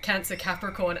like Cancer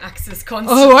Capricorn axis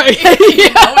constantly. Oh, right.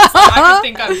 It's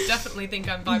like I definitely think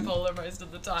I'm bipolar most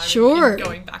of the time. Sure. And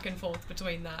going back and forth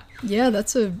between that. Yeah,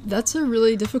 that's a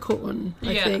really difficult one,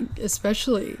 I think,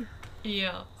 especially.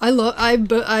 Yeah.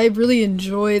 But I really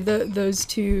enjoy those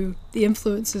two, the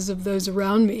influences of those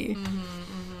around me,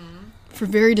 for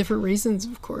very different reasons,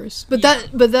 of course. But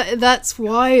that's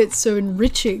why it's so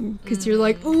enriching, because you're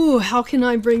like, ooh, how can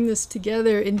I bring this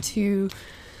together into,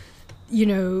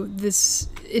 this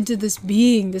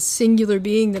being, this singular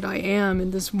being that I am,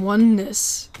 and this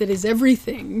oneness that is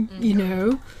everything,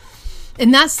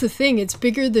 And that's the thing, it's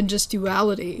bigger than just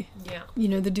duality. Yeah.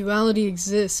 The duality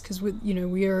exists because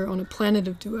we are on a planet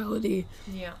of duality.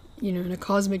 Yeah. In a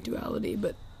cosmic duality,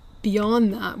 but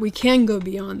beyond that, we can go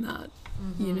beyond that,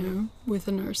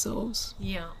 within ourselves.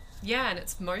 Yeah. Yeah, and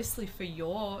it's mostly for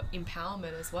your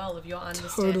empowerment as well, of your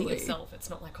understanding yourself. It's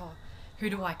not like, oh, who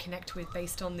do I connect with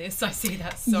based on this? I see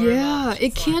that so much. Yeah,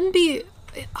 it can be,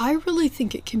 I really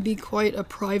think it can be quite a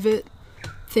private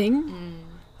thing.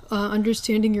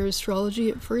 Understanding your astrology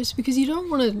at first, because you don't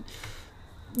want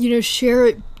to share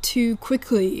it too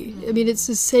quickly. I mean, it's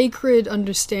a sacred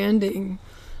understanding,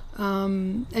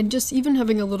 and just even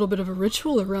having a little bit of a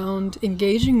ritual around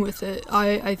engaging with it,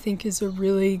 I think is a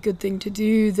really good thing to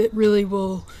do, that really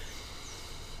will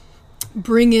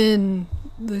bring in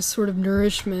this sort of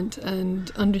nourishment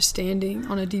and understanding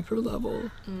on a deeper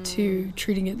level to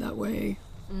treating it that way.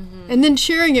 And then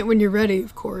sharing it when you're ready,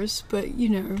 of course, but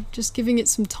just giving it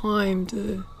some time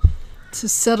to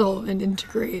settle and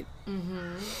integrate.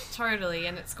 Totally,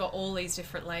 and it's got all these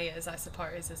different layers, I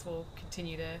suppose, as we'll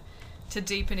continue to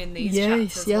deepen in these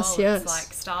chats as well. Yes. It's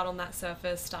like start on that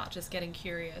surface, start just getting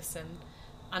curious and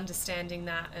understanding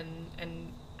that,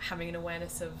 and having an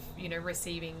awareness of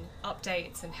receiving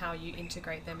updates and how you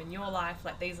integrate them in your life.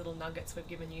 Like these little nuggets we've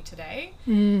given you today,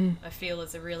 I feel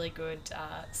is a really good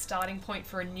starting point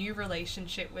for a new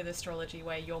relationship with astrology,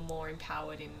 where you're more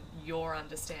empowered in your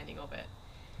understanding of it.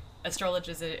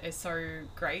 Astrologers are so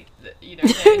great that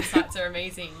their insights are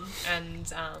amazing,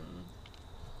 and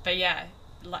but yeah,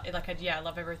 I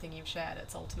love everything you've shared.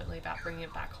 It's ultimately about bringing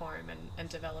it back home and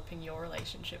developing your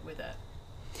relationship with it.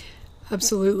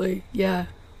 Absolutely, yeah,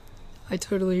 I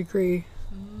totally agree.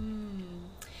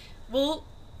 Well,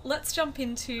 let's jump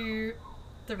into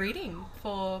the reading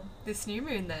for this new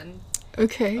moon then.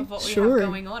 Okay, of what we sure. have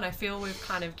going on. I feel we've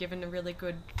kind of given a really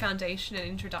good foundation and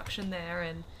introduction there,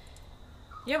 and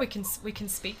yeah, we can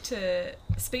speak to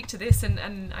this,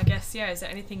 and I guess, yeah, is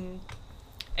there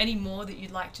any more that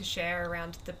you'd like to share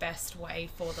around the best way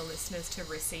for the listeners to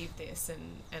receive this,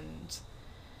 and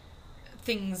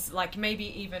things like maybe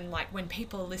even like when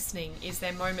people are listening, is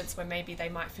there moments where maybe they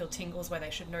might feel tingles where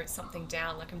they should note something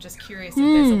down? Like, I'm just curious if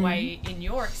there's a way in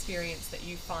your experience that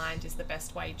you find is the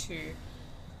best way to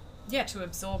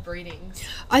absorb readings.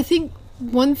 I think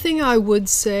one thing I would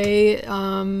say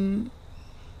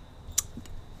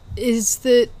is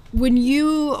that when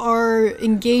you are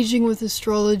engaging with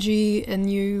astrology and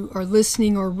you are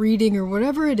listening or reading or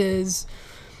whatever it is,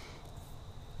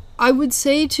 I would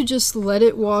say to just let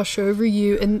it wash over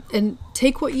you and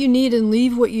take what you need and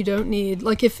leave what you don't need.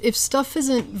 Like if stuff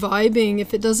isn't vibing,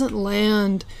 if it doesn't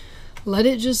land, let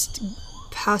it just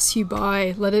pass you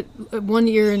by. Let it one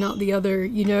ear and out the other.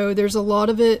 There's a lot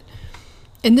of it.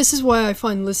 And this is why I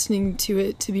find listening to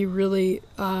it to be really,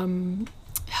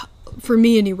 for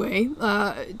me anyway,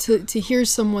 to hear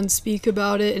someone speak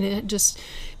about it, and it just,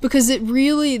 because it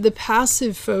really, the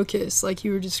passive focus, like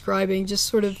you were describing, just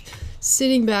sort of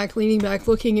sitting back, leaning back,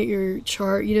 looking at your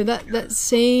chart, that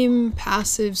same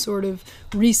passive sort of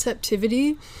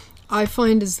receptivity, I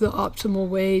find is the optimal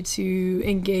way to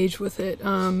engage with it.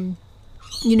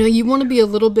 You want to be a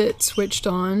little bit switched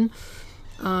on.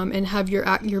 and have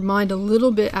your mind a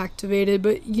little bit activated,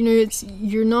 but you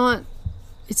know,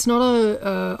 it's not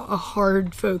a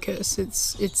hard focus.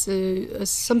 It's a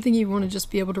something you want to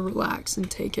just be able to relax and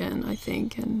take in, I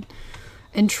think,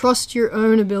 and trust your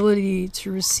own ability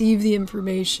to receive the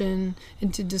information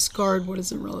and to discard what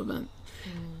isn't relevant.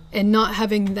 And not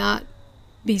having that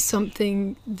be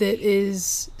something that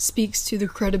speaks to the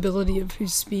credibility of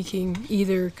who's speaking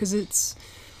either, because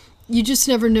you just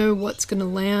never know what's going to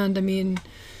land. I mean,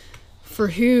 for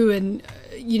who, and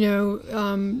you know,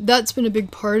 that's been a big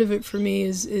part of it for me,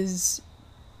 is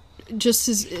just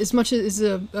as much as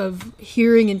of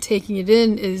hearing and taking it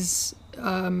in is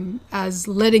as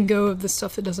letting go of the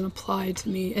stuff that doesn't apply to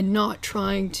me and not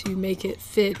trying to make it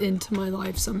fit into my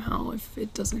life somehow if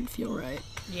it doesn't feel right.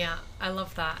 Yeah, I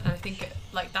love that. And I think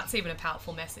like that's even a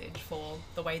powerful message for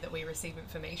the way that we receive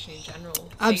information in general.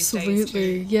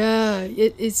 Absolutely. Yeah,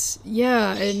 it's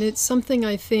and it's something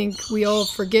I think we all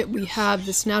forget we have,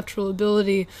 this natural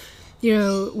ability, you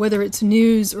know, whether it's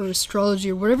news or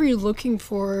astrology or whatever you're looking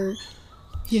for,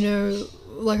 you know,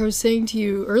 like I was saying to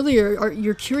you earlier,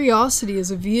 your curiosity is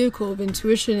a vehicle of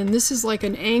intuition, and this is like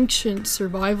an ancient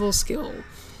survival skill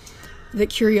that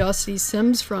curiosity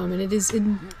stems from, and it is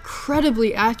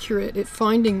incredibly accurate at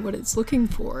finding what it's looking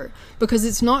for, because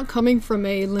it's not coming from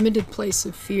a limited place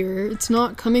of fear. It's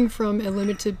not coming from a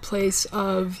limited place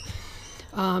of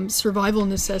survival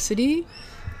necessity,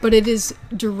 but it is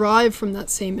derived from that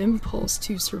same impulse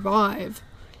to survive.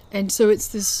 And so it's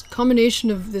this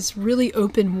combination of this really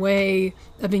open way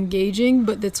of engaging,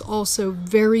 but that's also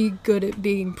very good at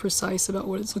being precise about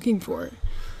what it's looking for.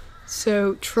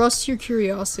 So trust your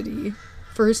curiosity,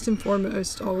 first and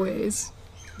foremost, always.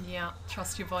 Yeah,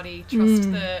 trust your body,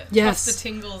 trust the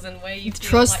tingles and where you feel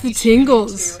trust like the you tune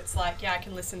tingles. into. It's like, yeah, I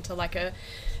can listen to like a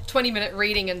 20-minute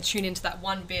reading and tune into that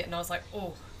one bit, and I was like,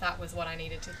 oh, that was what I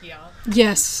needed to hear.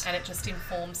 Yes. And it just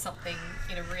informs something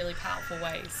in a really powerful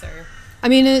way. So I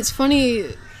mean, it's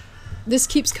funny, this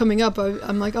keeps coming up.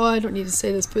 I'm like, oh, I don't need to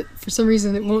say this, but for some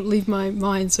reason it won't leave my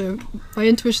mind, so my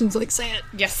intuition's like, say it.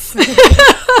 yes.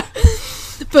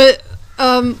 But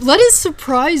let it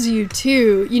surprise you,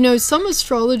 too. You know, some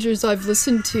astrologers I've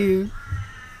listened to,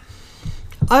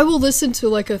 I will listen to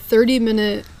like a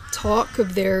 30-minute talk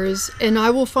of theirs, and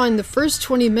I will find the first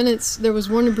 20 minutes, there was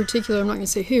one in particular, I'm not going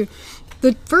to say who,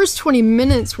 the first 20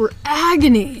 minutes were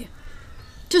agony.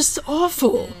 Just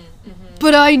awful.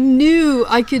 But I knew,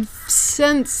 I could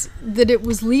sense that it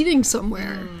was leading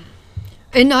somewhere.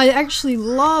 And I actually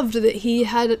loved that he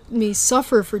had me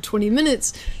suffer for 20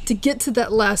 minutes to get to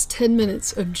that last 10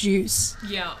 minutes of juice.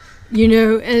 Yeah. You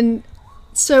know, and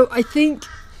so I think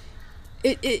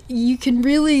you can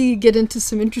really get into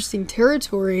some interesting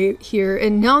territory here.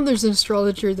 And now there's an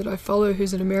astrologer that I follow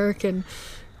who's an American.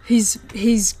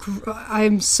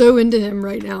 I'm so into him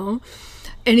right now.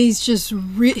 And he's just,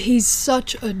 he's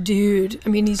such a dude. I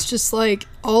mean, he's just like,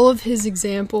 all of his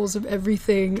examples of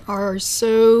everything are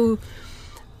so,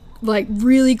 like,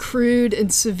 really crude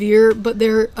and severe, but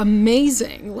they're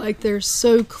amazing. Like, they're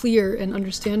so clear and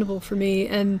understandable for me.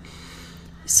 And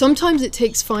sometimes it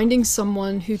takes finding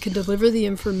someone who can deliver the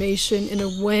information in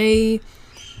a way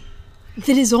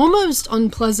that is almost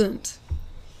unpleasant,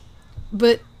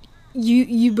 but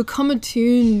you become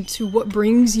attuned to what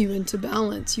brings you into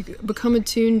balance. You become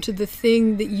attuned to the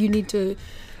thing that you need to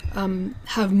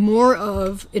have more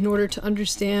of in order to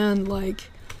understand,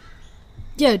 like,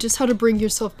 yeah, just how to bring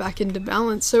yourself back into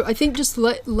balance. So I think just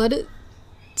let it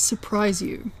surprise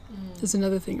you is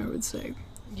another thing I would say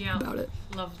about it.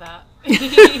 Love that.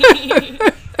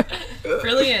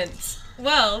 Brilliant.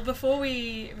 Well, before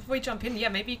we jump in, yeah,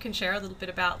 maybe you can share a little bit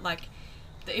about like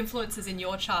the influences in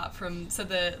your chart so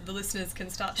the listeners can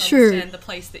start to understand the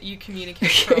place that you communicate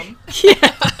from.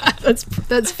 Yeah,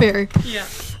 that's fair. Yeah.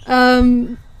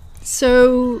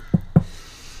 So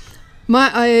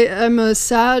I'm a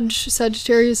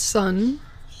Sagittarius sun,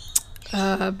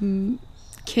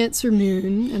 Cancer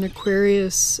moon, and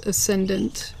Aquarius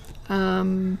ascendant.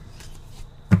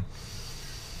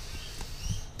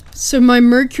 So my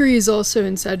Mercury is also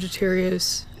in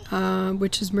Sagittarius,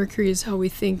 which is Mercury is how we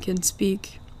think and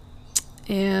speak.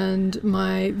 And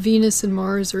my Venus and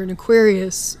Mars are in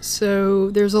Aquarius, so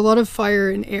there's a lot of fire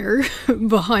and air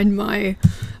behind my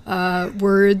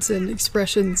words and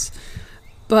expressions.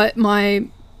 But my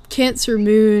Cancer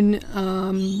moon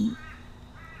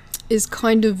is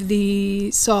kind of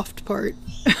the soft part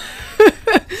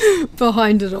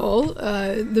behind it all.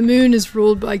 The moon is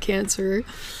ruled by Cancer,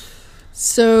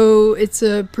 so it's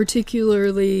a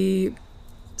particularly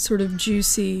sort of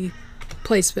juicy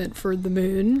placement for the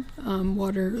moon,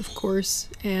 water, of course.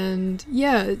 And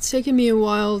yeah, it's taken me a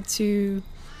while to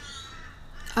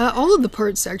All of the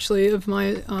parts actually of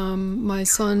my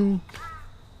sun,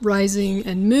 rising,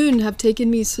 and moon have taken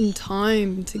me some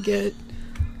time to get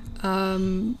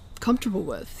comfortable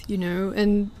with,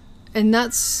 and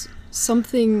that's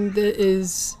something that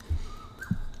is,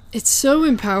 it's so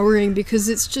empowering, because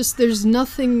it's just, I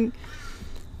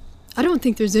don't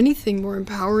think there's anything more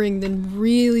empowering than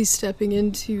really stepping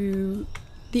into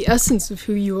the essence of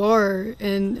who you are,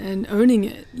 and owning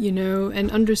it, and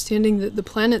understanding that the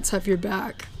planets have your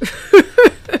back.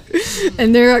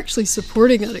 And they're actually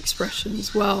supporting that expression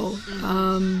as well.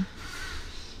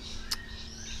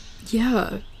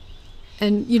 Yeah.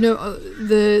 And,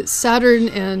 the Saturn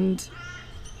and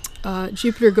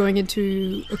Jupiter going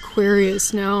into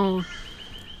Aquarius now,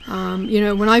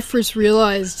 when I first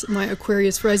realized my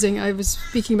Aquarius rising, I was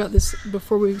speaking about this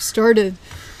before we started,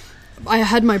 I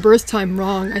had my birth time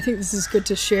wrong. I think this is good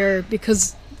to share,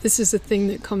 because this is a thing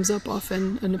that comes up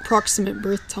often, an approximate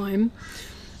birth time,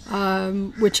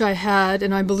 which I had,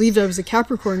 and I believed I was a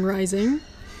Capricorn rising.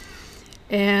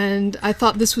 And I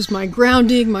thought this was my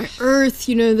grounding, my earth,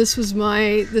 this was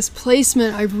this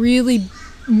placement. I really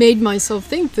made myself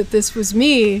think that this was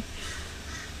me.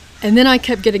 And then I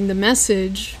kept getting the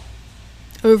message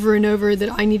over and over that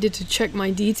I needed to check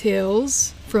my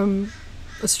details from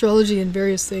astrology and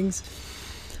various things.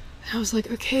 And I was like,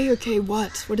 okay,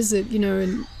 what is it?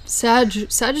 And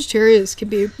Sagittarius can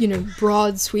be,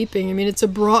 broad sweeping. I mean, it's a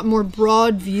more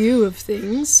broad view of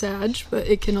things, Sag, but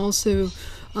it can also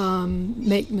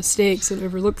make mistakes and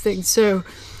overlook things. So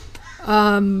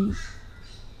I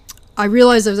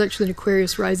realized I was actually an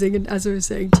Aquarius rising, and as I was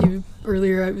saying to you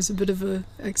earlier, it was a bit of a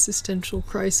existential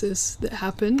crisis that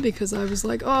happened, because I was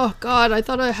like, oh God, I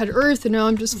thought I had earth, and now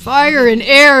I'm just fire and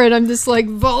air, and I'm this like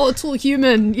volatile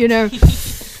human, But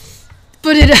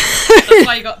that's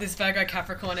why you got this Virgo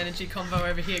Capricorn energy combo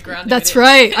over here grounding. That's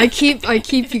right. I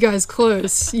keep you guys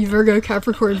close, you Virgo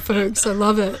Capricorn folks. I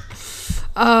love it.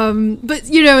 But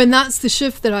and that's the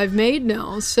shift that I've made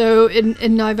now. So,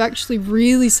 and I've actually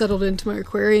really settled into my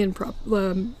Aquarian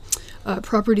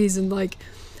properties and like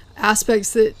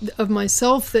aspects of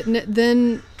myself that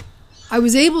then I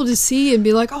was able to see and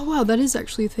be like, oh wow, that is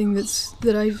actually a thing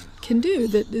that I can do,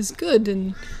 that is good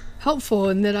and helpful,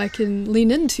 and that I can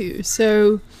lean into.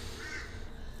 So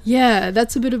yeah,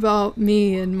 that's a bit about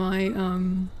me and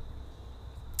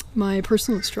my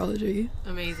personal astrology.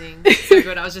 Amazing. So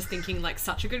good. I was just thinking, like,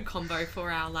 such a good combo for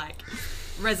our like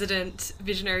resident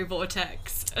visionary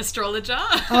vortex astrologer.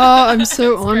 Oh, I'm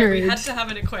so honored. We had to have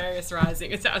an Aquarius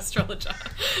rising as our astrologer.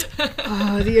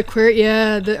 The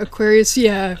Aquarius,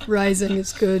 rising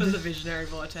is good. For the visionary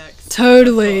vortex.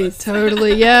 Totally,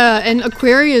 yeah. And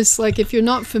Aquarius, like, if you're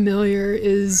not familiar,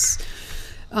 is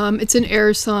it's an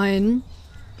air sign.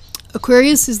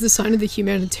 Aquarius is the sign of the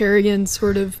humanitarian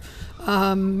sort of.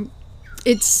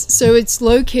 It's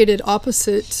located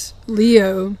opposite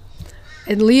Leo,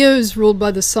 and Leo is ruled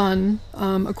by the sun.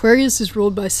 Aquarius is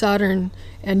ruled by Saturn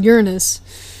and Uranus.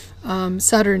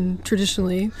 Saturn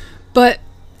traditionally, but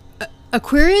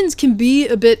Aquarians can be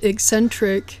a bit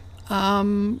eccentric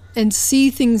and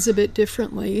see things a bit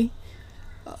differently.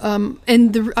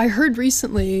 I heard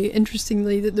recently,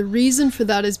 interestingly, that the reason for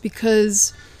that is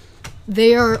because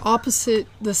they are opposite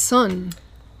the sun.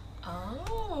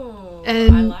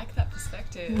 And I like that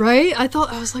perspective. Right? I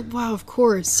was like, wow, of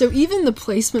course. So even the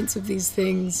placements of these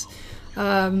things,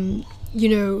 in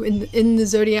the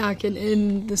zodiac and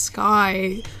in the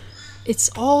sky, it's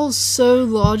all so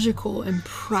logical and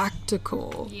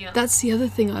practical. Yeah. That's the other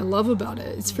thing I love about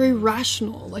it. It's very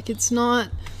rational. Like, it's not,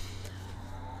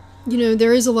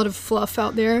 there is a lot of fluff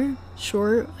out there.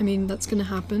 Sure. I mean, that's going to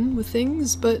happen with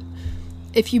things, but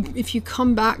if you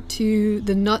come back to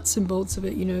the nuts and bolts of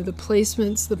it, the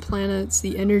placements, the planets,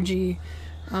 the energy,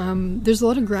 there's a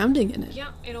lot of grounding in it. Yeah,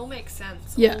 it all makes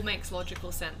sense. Yeah. It all makes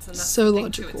logical sense, and that's so the thing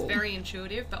logical. Too. It's very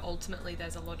intuitive, but ultimately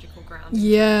there's a logical grounding.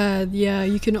 Yeah,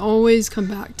 you can always come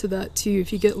back to that too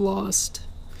if you get lost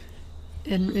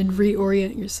and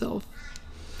reorient yourself.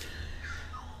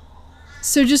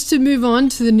 So just to move on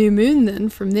to the new moon then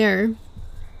from there.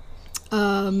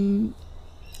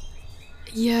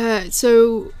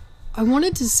 So I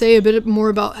wanted to say a bit more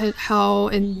about how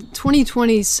in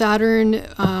 2020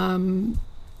 Saturn,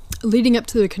 leading up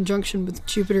to the conjunction with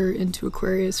Jupiter into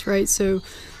Aquarius, right? So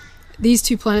these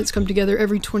two planets come together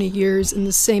every 20 years in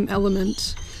the same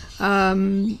element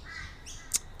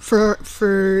for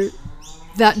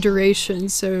that duration.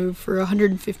 So for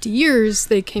 150 years,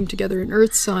 they came together in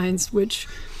Earth signs, which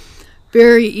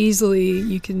very easily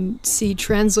you can see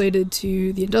translated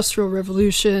to the Industrial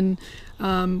Revolution,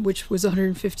 which was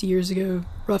 150 years ago,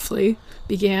 roughly,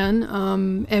 began.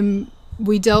 And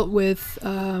we dealt with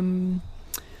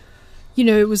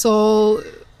it was all...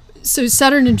 So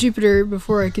Saturn and Jupiter,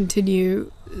 before I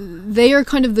continue, they are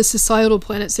kind of the societal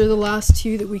planets. They're the last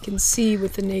two that we can see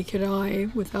with the naked eye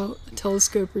without a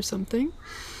telescope or something.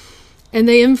 And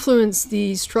they influence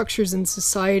the structures in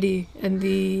society and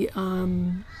the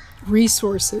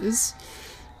resources.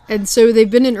 And so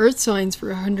they've been in Earth signs for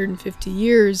 150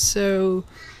 years. So,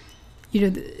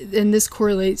 and this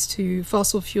correlates to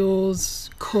fossil fuels,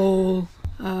 coal,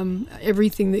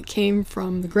 everything that came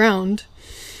from the ground.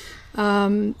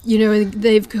 And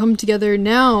they've come together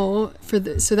now so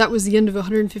that was the end of a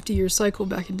 150-year cycle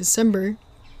back in December.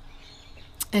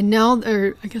 And now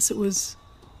I guess it was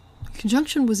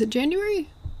conjunction, was it January?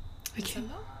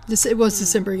 December? It was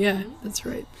December, yeah, that's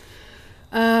right.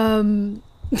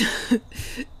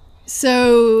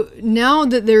 So now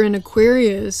that they're in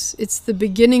Aquarius, it's the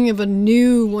beginning of a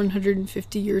new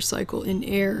 150-year cycle in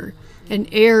air. And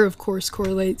air, of course,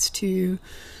 correlates to,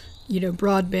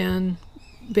 broadband,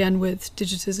 bandwidth,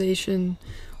 digitization,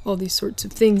 all these sorts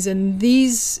of things. And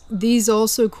these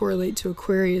also correlate to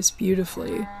Aquarius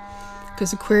beautifully,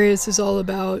 because Aquarius is all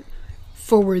about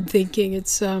forward thinking.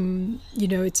 It's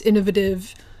it's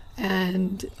innovative,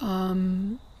 and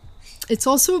it's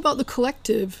also about the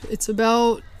collective. It's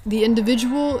about the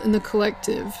individual and the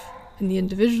collective, and the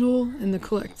individual and the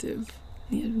collective,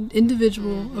 the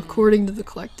individual according to the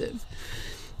collective.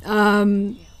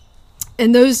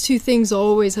 And those two things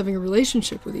always having a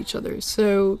relationship with each other.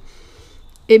 So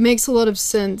it makes a lot of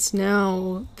sense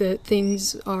now that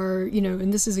things are,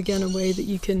 and this is again a way that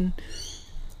you can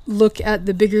look at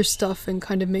the bigger stuff and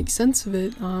kind of make sense of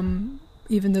it,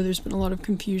 even though there's been a lot of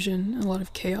confusion and a lot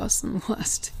of chaos in the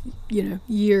last,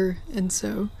 year. And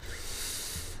so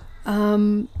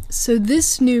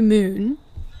this new moon,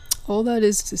 all that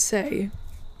is to say,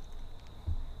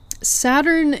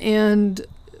 Saturn and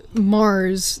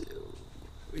Mars,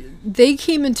 they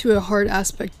came into a hard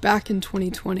aspect back in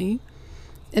 2020,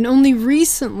 and only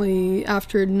recently,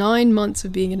 after 9 months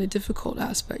of being in a difficult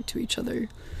aspect to each other,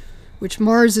 which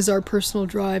Mars is our personal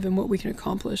drive and what we can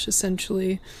accomplish,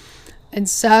 essentially, and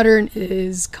Saturn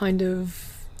is kind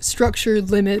of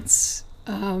structured limits,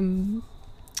 kind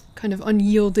of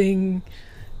unyielding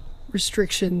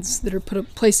restrictions that are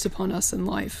placed upon us in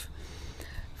life.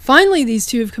 Finally, these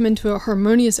two have come into a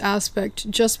harmonious aspect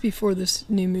just before this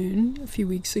new moon, a few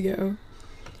weeks ago.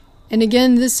 And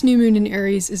again, this new moon in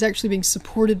Aries is actually being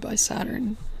supported by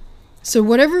Saturn. So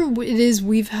whatever it is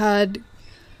we've had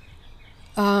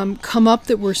come up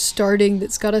that we're starting,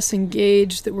 that's got us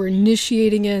engaged, that we're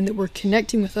initiating in, that we're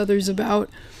connecting with others about,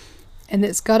 and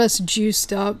that's got us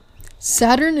juiced up,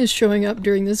 Saturn is showing up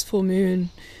during this full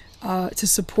moon to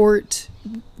support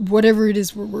whatever it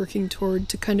is we're working toward,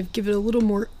 to kind of give it a little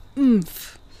more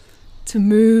oomph, to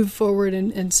move forward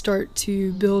and start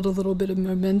to build a little bit of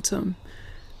momentum.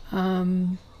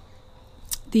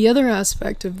 The other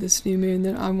aspect of this new moon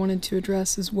that I wanted to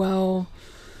address as well,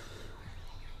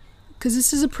 because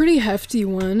this is a pretty hefty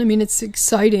one. I mean, it's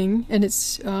exciting, and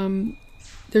it's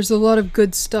there's a lot of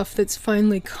good stuff that's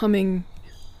finally coming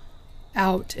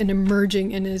out and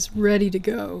emerging and is ready to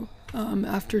go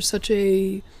after such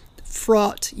a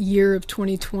fraught year of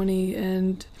 2020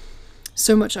 and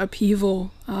so much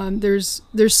upheaval. There's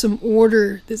some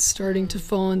order that's starting to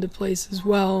fall into place as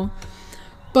well.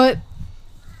 But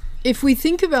if we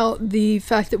think about the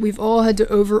fact that we've all had to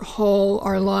overhaul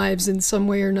our lives in some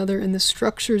way or another, and the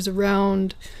structures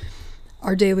around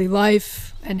our daily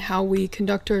life and how we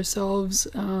conduct ourselves,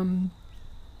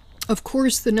 of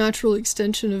course the natural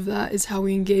extension of that is how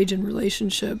we engage in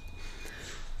relationship,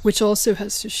 which also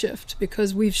has to shift.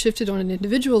 Because we've shifted on an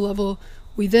individual level,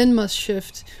 we then must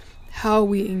shift how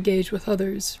we engage with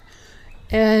others.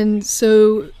 And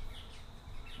so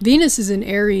Venus is in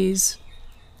Aries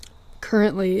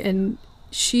currently, and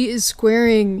she is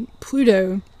squaring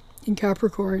Pluto in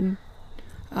Capricorn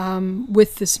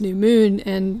with this new moon.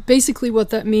 And basically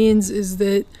what that means is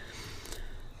that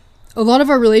a lot of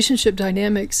our relationship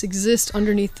dynamics exist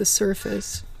underneath the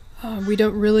surface. We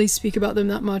don't really speak about them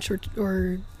that much,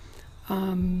 or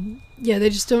they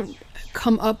just don't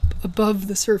come up above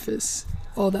the surface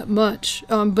all that much.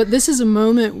 But this is a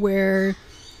moment where,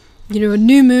 a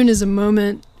new moon is a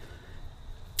moment.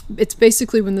 It's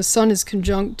basically when the sun is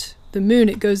conjunct the moon,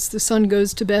 the sun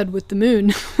goes to bed with the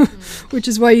moon, which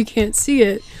is why you can't see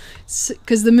it,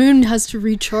 because the moon has to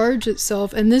recharge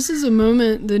itself. And this is a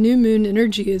moment, the new moon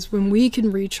energy is when we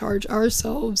can recharge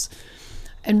ourselves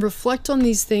and reflect on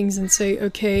these things and say,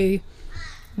 okay,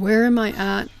 where am I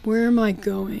at? Where am I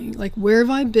going? Like, where have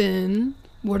I been?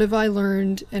 What have I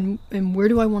learned? And where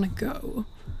do I want to go?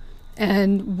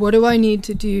 And what do I need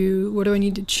to do? What do I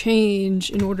need to change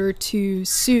in order to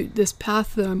suit this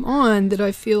path that I'm on that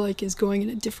I feel like is going in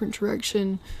a different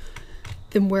direction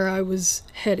than where I was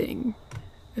heading,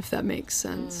 if that makes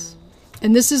sense.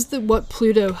 And this is what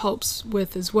Pluto helps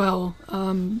with as well.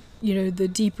 The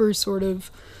deeper sort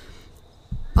of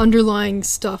underlying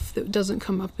stuff that doesn't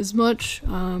come up as much.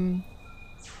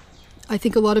 I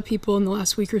think a lot of people in the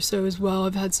last week or so as well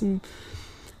have had some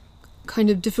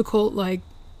kind of difficult, like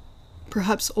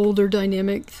perhaps older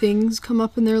dynamic things come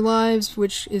up in their lives,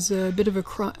 which is a bit of a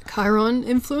Chiron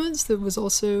influence that was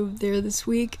also there this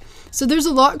week. So there's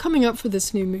a lot coming up for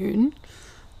this new moon,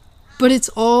 but it's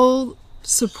all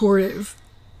supportive.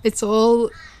 It's all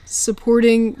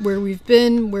supporting where we've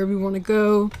been, where we want to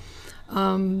go.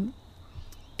 And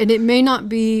it may not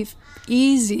be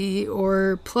easy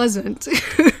or pleasant,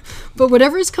 but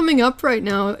whatever is coming up right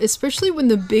now, especially when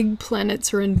the big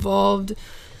planets are involved,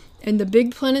 and the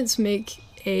big planets make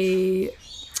an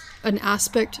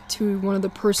aspect to one of the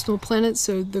personal planets,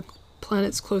 so the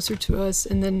planets closer to us,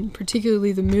 and then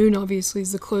particularly the moon obviously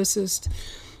is the closest,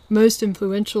 most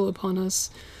influential upon us.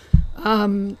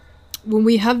 When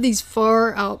we have these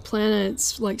far out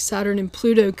planets like Saturn and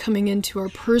Pluto coming into our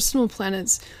personal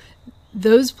planets,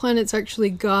 those planets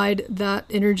actually guide that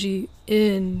energy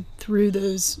in through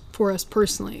those for us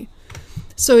personally.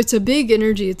 So it's a big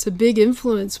energy, it's a big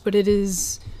influence, but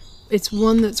it's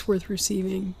one that's worth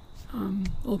receiving,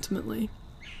 ultimately.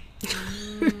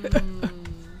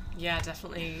 Yeah,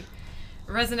 definitely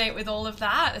resonate with all of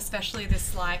that, especially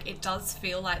this, like, it does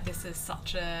feel like this is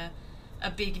such a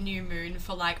big new moon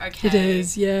for, like, okay, it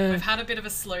is, yeah, we've had a bit of a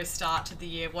slow start to the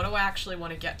year. What do I actually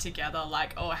want to get together?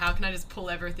 Like, how can I just pull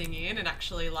everything in and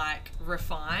actually, like,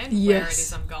 refine where it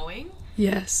is I'm going?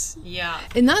 Yes. Yeah.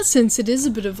 In that sense, it is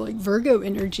a bit of like Virgo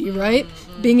energy, right?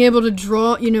 Being able to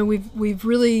draw, we've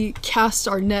really cast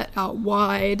our net out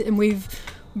wide, and we've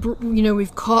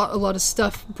caught a lot of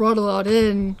stuff, brought a lot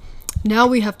in. Now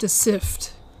we have to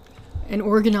sift and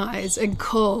organize and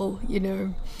cull,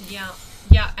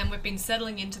 Yeah, and we've been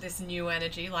settling into this new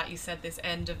energy, like you said, this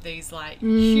end of these like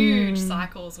huge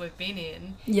cycles we've been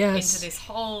in, yes, into this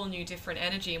whole new different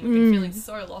energy, and we've been feeling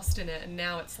so lost in it, and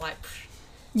now it's like,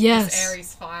 yes, this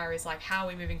Aries fire is like, how are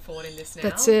we moving forward in this now?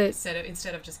 That's it.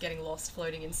 Instead of just getting lost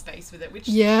floating in space with it, which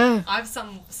I've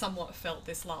somewhat felt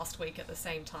this last week at the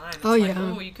same time.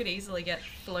 It's you could easily get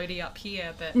floaty up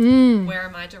here, but where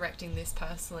am I directing this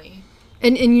personally?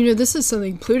 And this is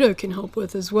something Pluto can help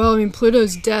with as well. I mean,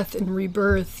 Pluto's death and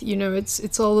rebirth,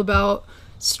 it's all about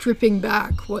stripping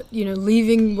back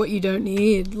leaving what you don't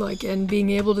need, like, and being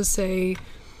able to say,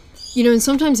 and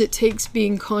sometimes it takes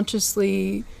making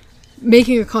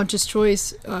a conscious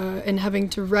choice and having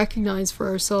to recognize for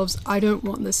ourselves, I don't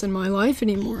want this in my life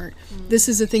anymore. This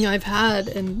is a thing I've had,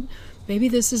 and maybe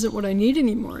this isn't what I need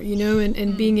anymore,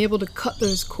 and being able to cut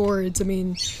those cords. I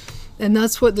mean, and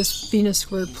that's what this Venus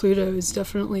square Pluto is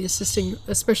definitely assisting,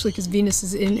 especially because Venus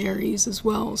is in Aries as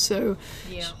well. So,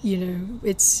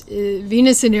 it's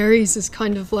Venus in Aries is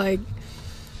kind of like,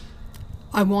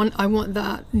 I want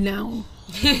that now.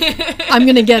 I'm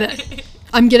gonna get it.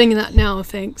 I'm getting that now,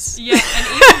 thanks. Yeah, and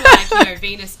even like,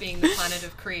 Venus being the planet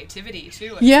of creativity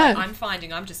too. It's like, I'm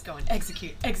finding I'm just going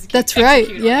execute. That's right.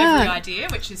 On every idea,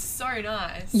 which is so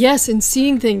nice. Yes, and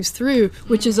seeing things through,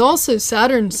 which is also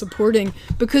Saturn supporting,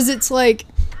 because it's like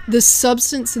the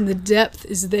substance and the depth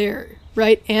is there,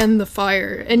 right? And the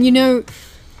fire. And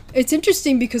it's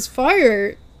interesting because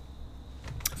fire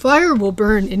will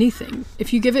burn anything.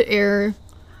 If you give it air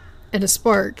and a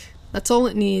spark, that's all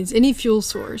it needs. Any fuel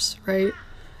source, right?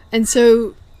 And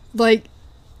so, like,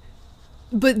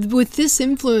 but with this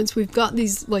influence, we've got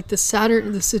these, like, the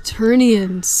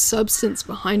Saturnian substance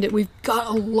behind it. We've got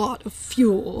a lot of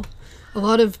fuel, a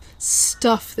lot of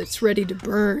stuff that's ready to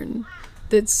burn.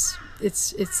 It's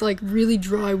like really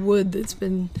dry wood that's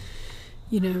been,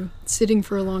 sitting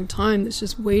for a long time. That's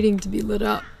just waiting to be lit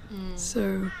up.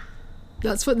 So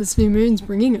that's what this new moon's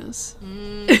bringing us.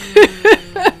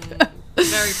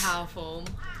 Very powerful.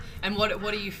 And what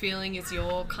are you feeling is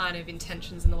your kind of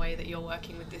intentions in the way that you're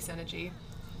working with this energy,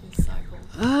 this cycle?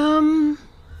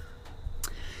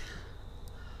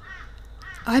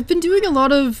 I've been doing a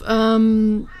lot of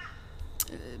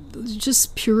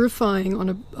just purifying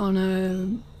on a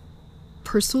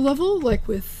personal level, like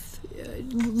with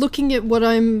looking at what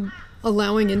I'm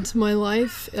allowing into my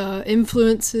life,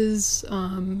 influences,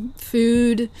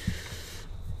 food,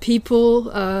 people,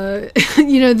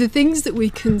 the things that we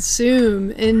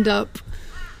consume end up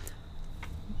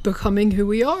becoming who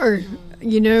we are,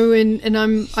 and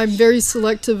I'm very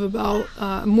selective about,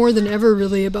 more than ever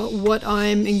really, about what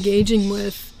I'm engaging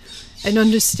with and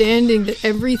understanding that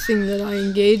everything that I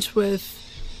engage with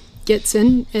gets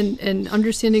in, and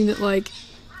understanding that, like,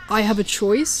 I have a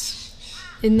choice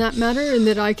in that matter, and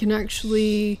that I can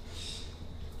actually,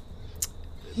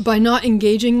 by not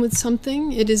engaging with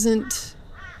something, it isn't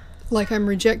like I'm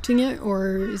rejecting it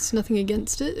or it's nothing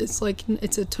against it. It's like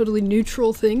it's a totally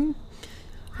neutral thing.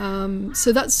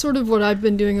 So that's sort of what I've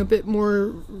been doing, a bit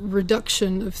more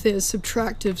reduction of the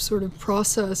subtractive sort of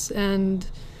process. And,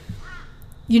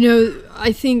 you know,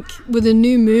 I think with a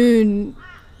new moon,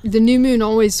 the new moon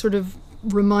always sort of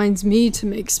reminds me to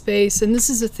make space. And this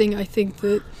is a thing I think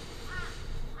that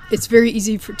it's very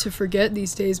easy to forget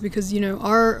these days, because, you know,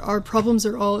 our problems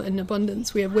are all in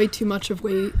abundance. We have way too much of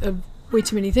way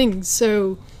too many things.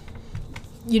 So,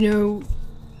 you know,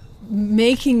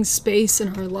 making space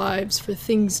in our lives for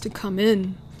things to come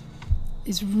in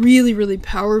is really, really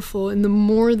powerful. And the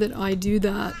more that I do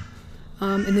that,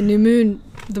 in the new moon,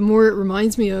 the more it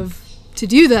reminds me of to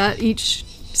do that each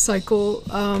cycle,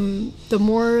 the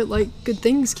more, like, good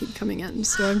things keep coming in.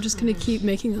 So I'm just going to keep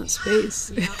making that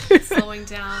space. Yeah, slowing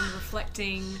down,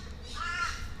 reflecting,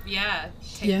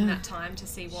 taking that time to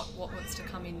see what's to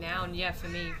come in now. And for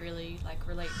me, really, like,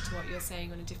 relate to what you're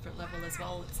saying on a different level as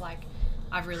well. It's like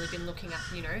I've really been looking at,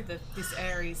 you know, this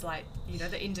Aries, like, you know,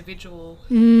 the individual,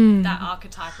 that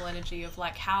archetypal energy of,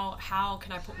 like, how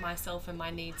can I put myself and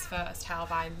my needs first? How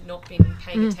have I not been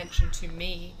paying attention to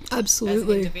me Absolutely. as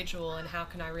an individual? And how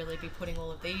can I really be putting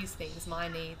all of these things, my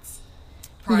needs,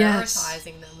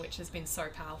 prioritizing them, which has been so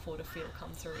powerful to feel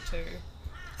come through too.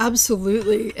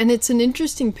 Absolutely. And it's an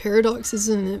interesting paradox,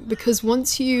 isn't it? Because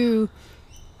once you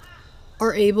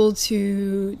are able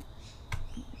to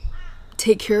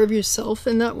take care of yourself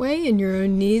in that way, and your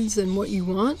own needs and what you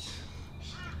want,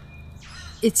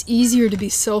 it's easier to be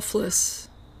selfless.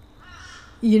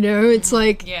 You know, it's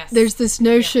like there's this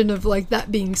notion of, like,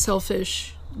 that being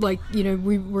selfish. Like, you know,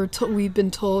 we've been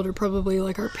told, or probably,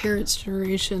 like, our parents'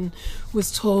 generation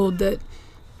was told, that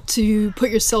to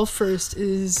put yourself first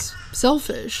is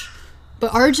selfish.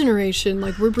 But our generation,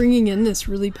 like, we're bringing in this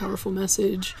really powerful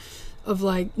message of,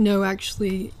 like, no,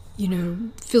 actually, you know,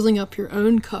 filling up your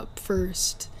own cup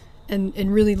first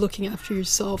and really looking after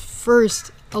yourself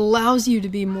first allows you to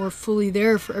be more fully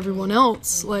there for everyone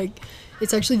else. Like,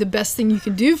 it's actually the best thing you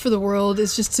can do for the world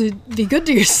is just to be good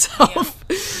to yourself.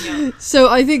 Yeah. So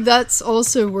I think that's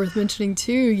also worth mentioning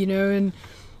too, you know, and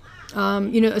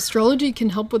you know, astrology can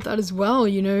help with that as well,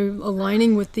 you know,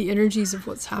 aligning with the energies of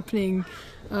what's happening.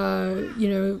 You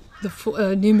know,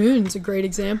 the new moon is a great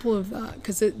example of that,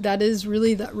 because that is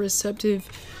really that receptive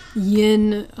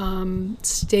yin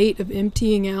state of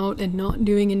emptying out and not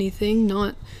doing anything,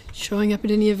 not showing up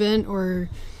at any event, or,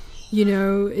 you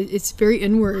know, it's very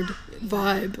inward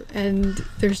vibe, and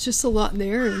there's just a lot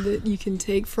there that you can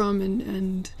take from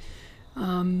and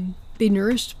be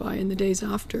nourished by in the days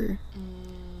after.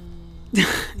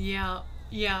 Yeah.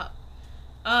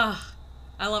 I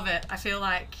love it. I feel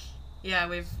like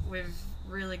we've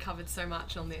really covered so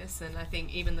much on this, and I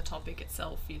think even the topic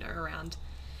itself, you know, around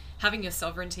having your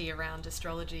sovereignty around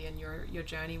astrology and your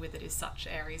journey with it is such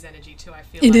Aries energy too. I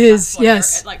feel it like is,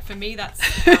 yes. Like, for me, that's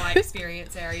how I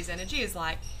experience Aries energy, is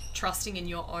like trusting in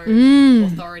your own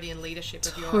authority and leadership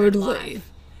of your own life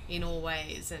in all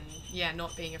ways, and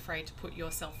not being afraid to put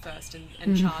yourself first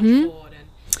and charge forward.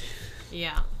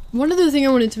 And one other thing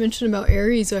I wanted to mention about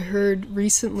Aries I heard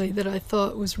recently that I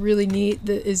thought was really neat,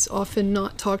 that is often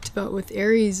not talked about with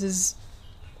Aries, is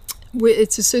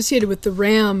it's associated with the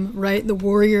ram, right? The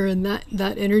warrior and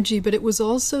that energy, but it was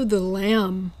also the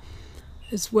lamb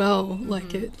as well. Like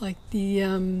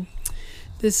the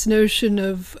this notion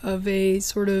of a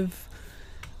sort of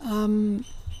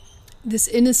this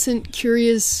innocent,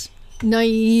 curious,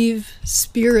 naive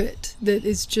spirit that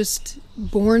is just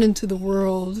born into the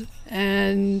world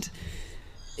and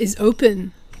is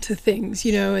open to things,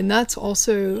 you know, and that's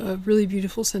also a really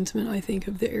beautiful sentiment, I think,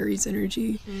 of the Aries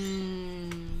energy.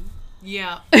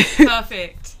 Yeah,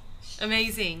 perfect.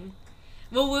 Amazing.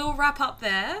 Well, we'll wrap up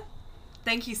there.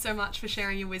 Thank you so much for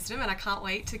sharing your wisdom, and I can't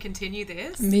wait to continue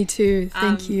this. Me too.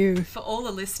 Thank you. For all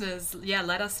the listeners,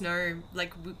 let us know,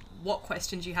 like, what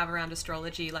questions you have around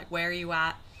astrology, like, where are you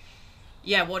at?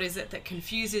 What is it that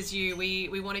confuses you?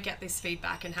 We want to get this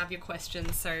feedback and have your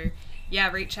questions. So,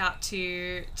 reach out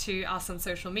to us on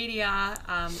social media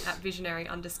at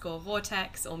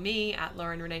visionary_vortex, or me at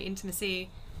Lauren Renee Intimacy.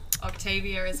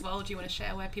 Octavia as well. Do you want to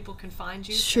share where people can find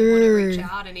you? Sure. If they want to reach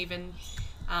out and even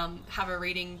have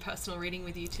a personal reading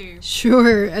with you too.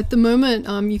 Sure. At the moment,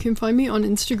 you can find me on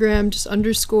Instagram, just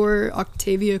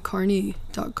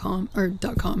 _OctaviaCarney.com or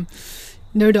 .com.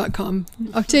 No .com.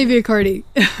 Octavia Carney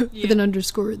with an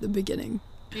underscore at the beginning.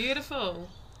 Beautiful.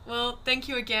 Well, thank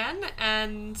you again.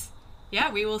 And yeah,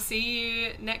 we will see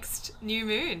you next new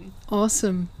moon.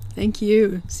 Awesome. Thank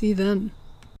you. See you then.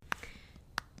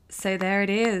 So there it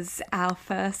is, our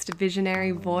first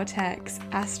Visionary Vortex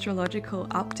astrological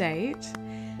update.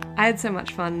 I had so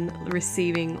much fun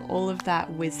receiving all of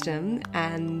that wisdom,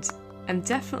 and I'm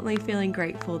definitely feeling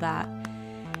grateful that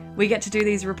we get to do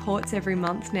these reports every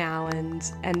month now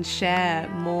and share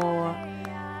more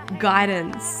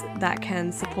guidance that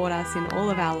can support us in all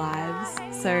of our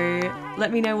lives. So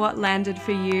let me know what landed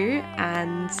for you,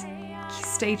 and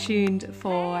stay tuned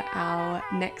for our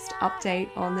next update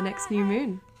on the next new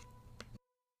moon.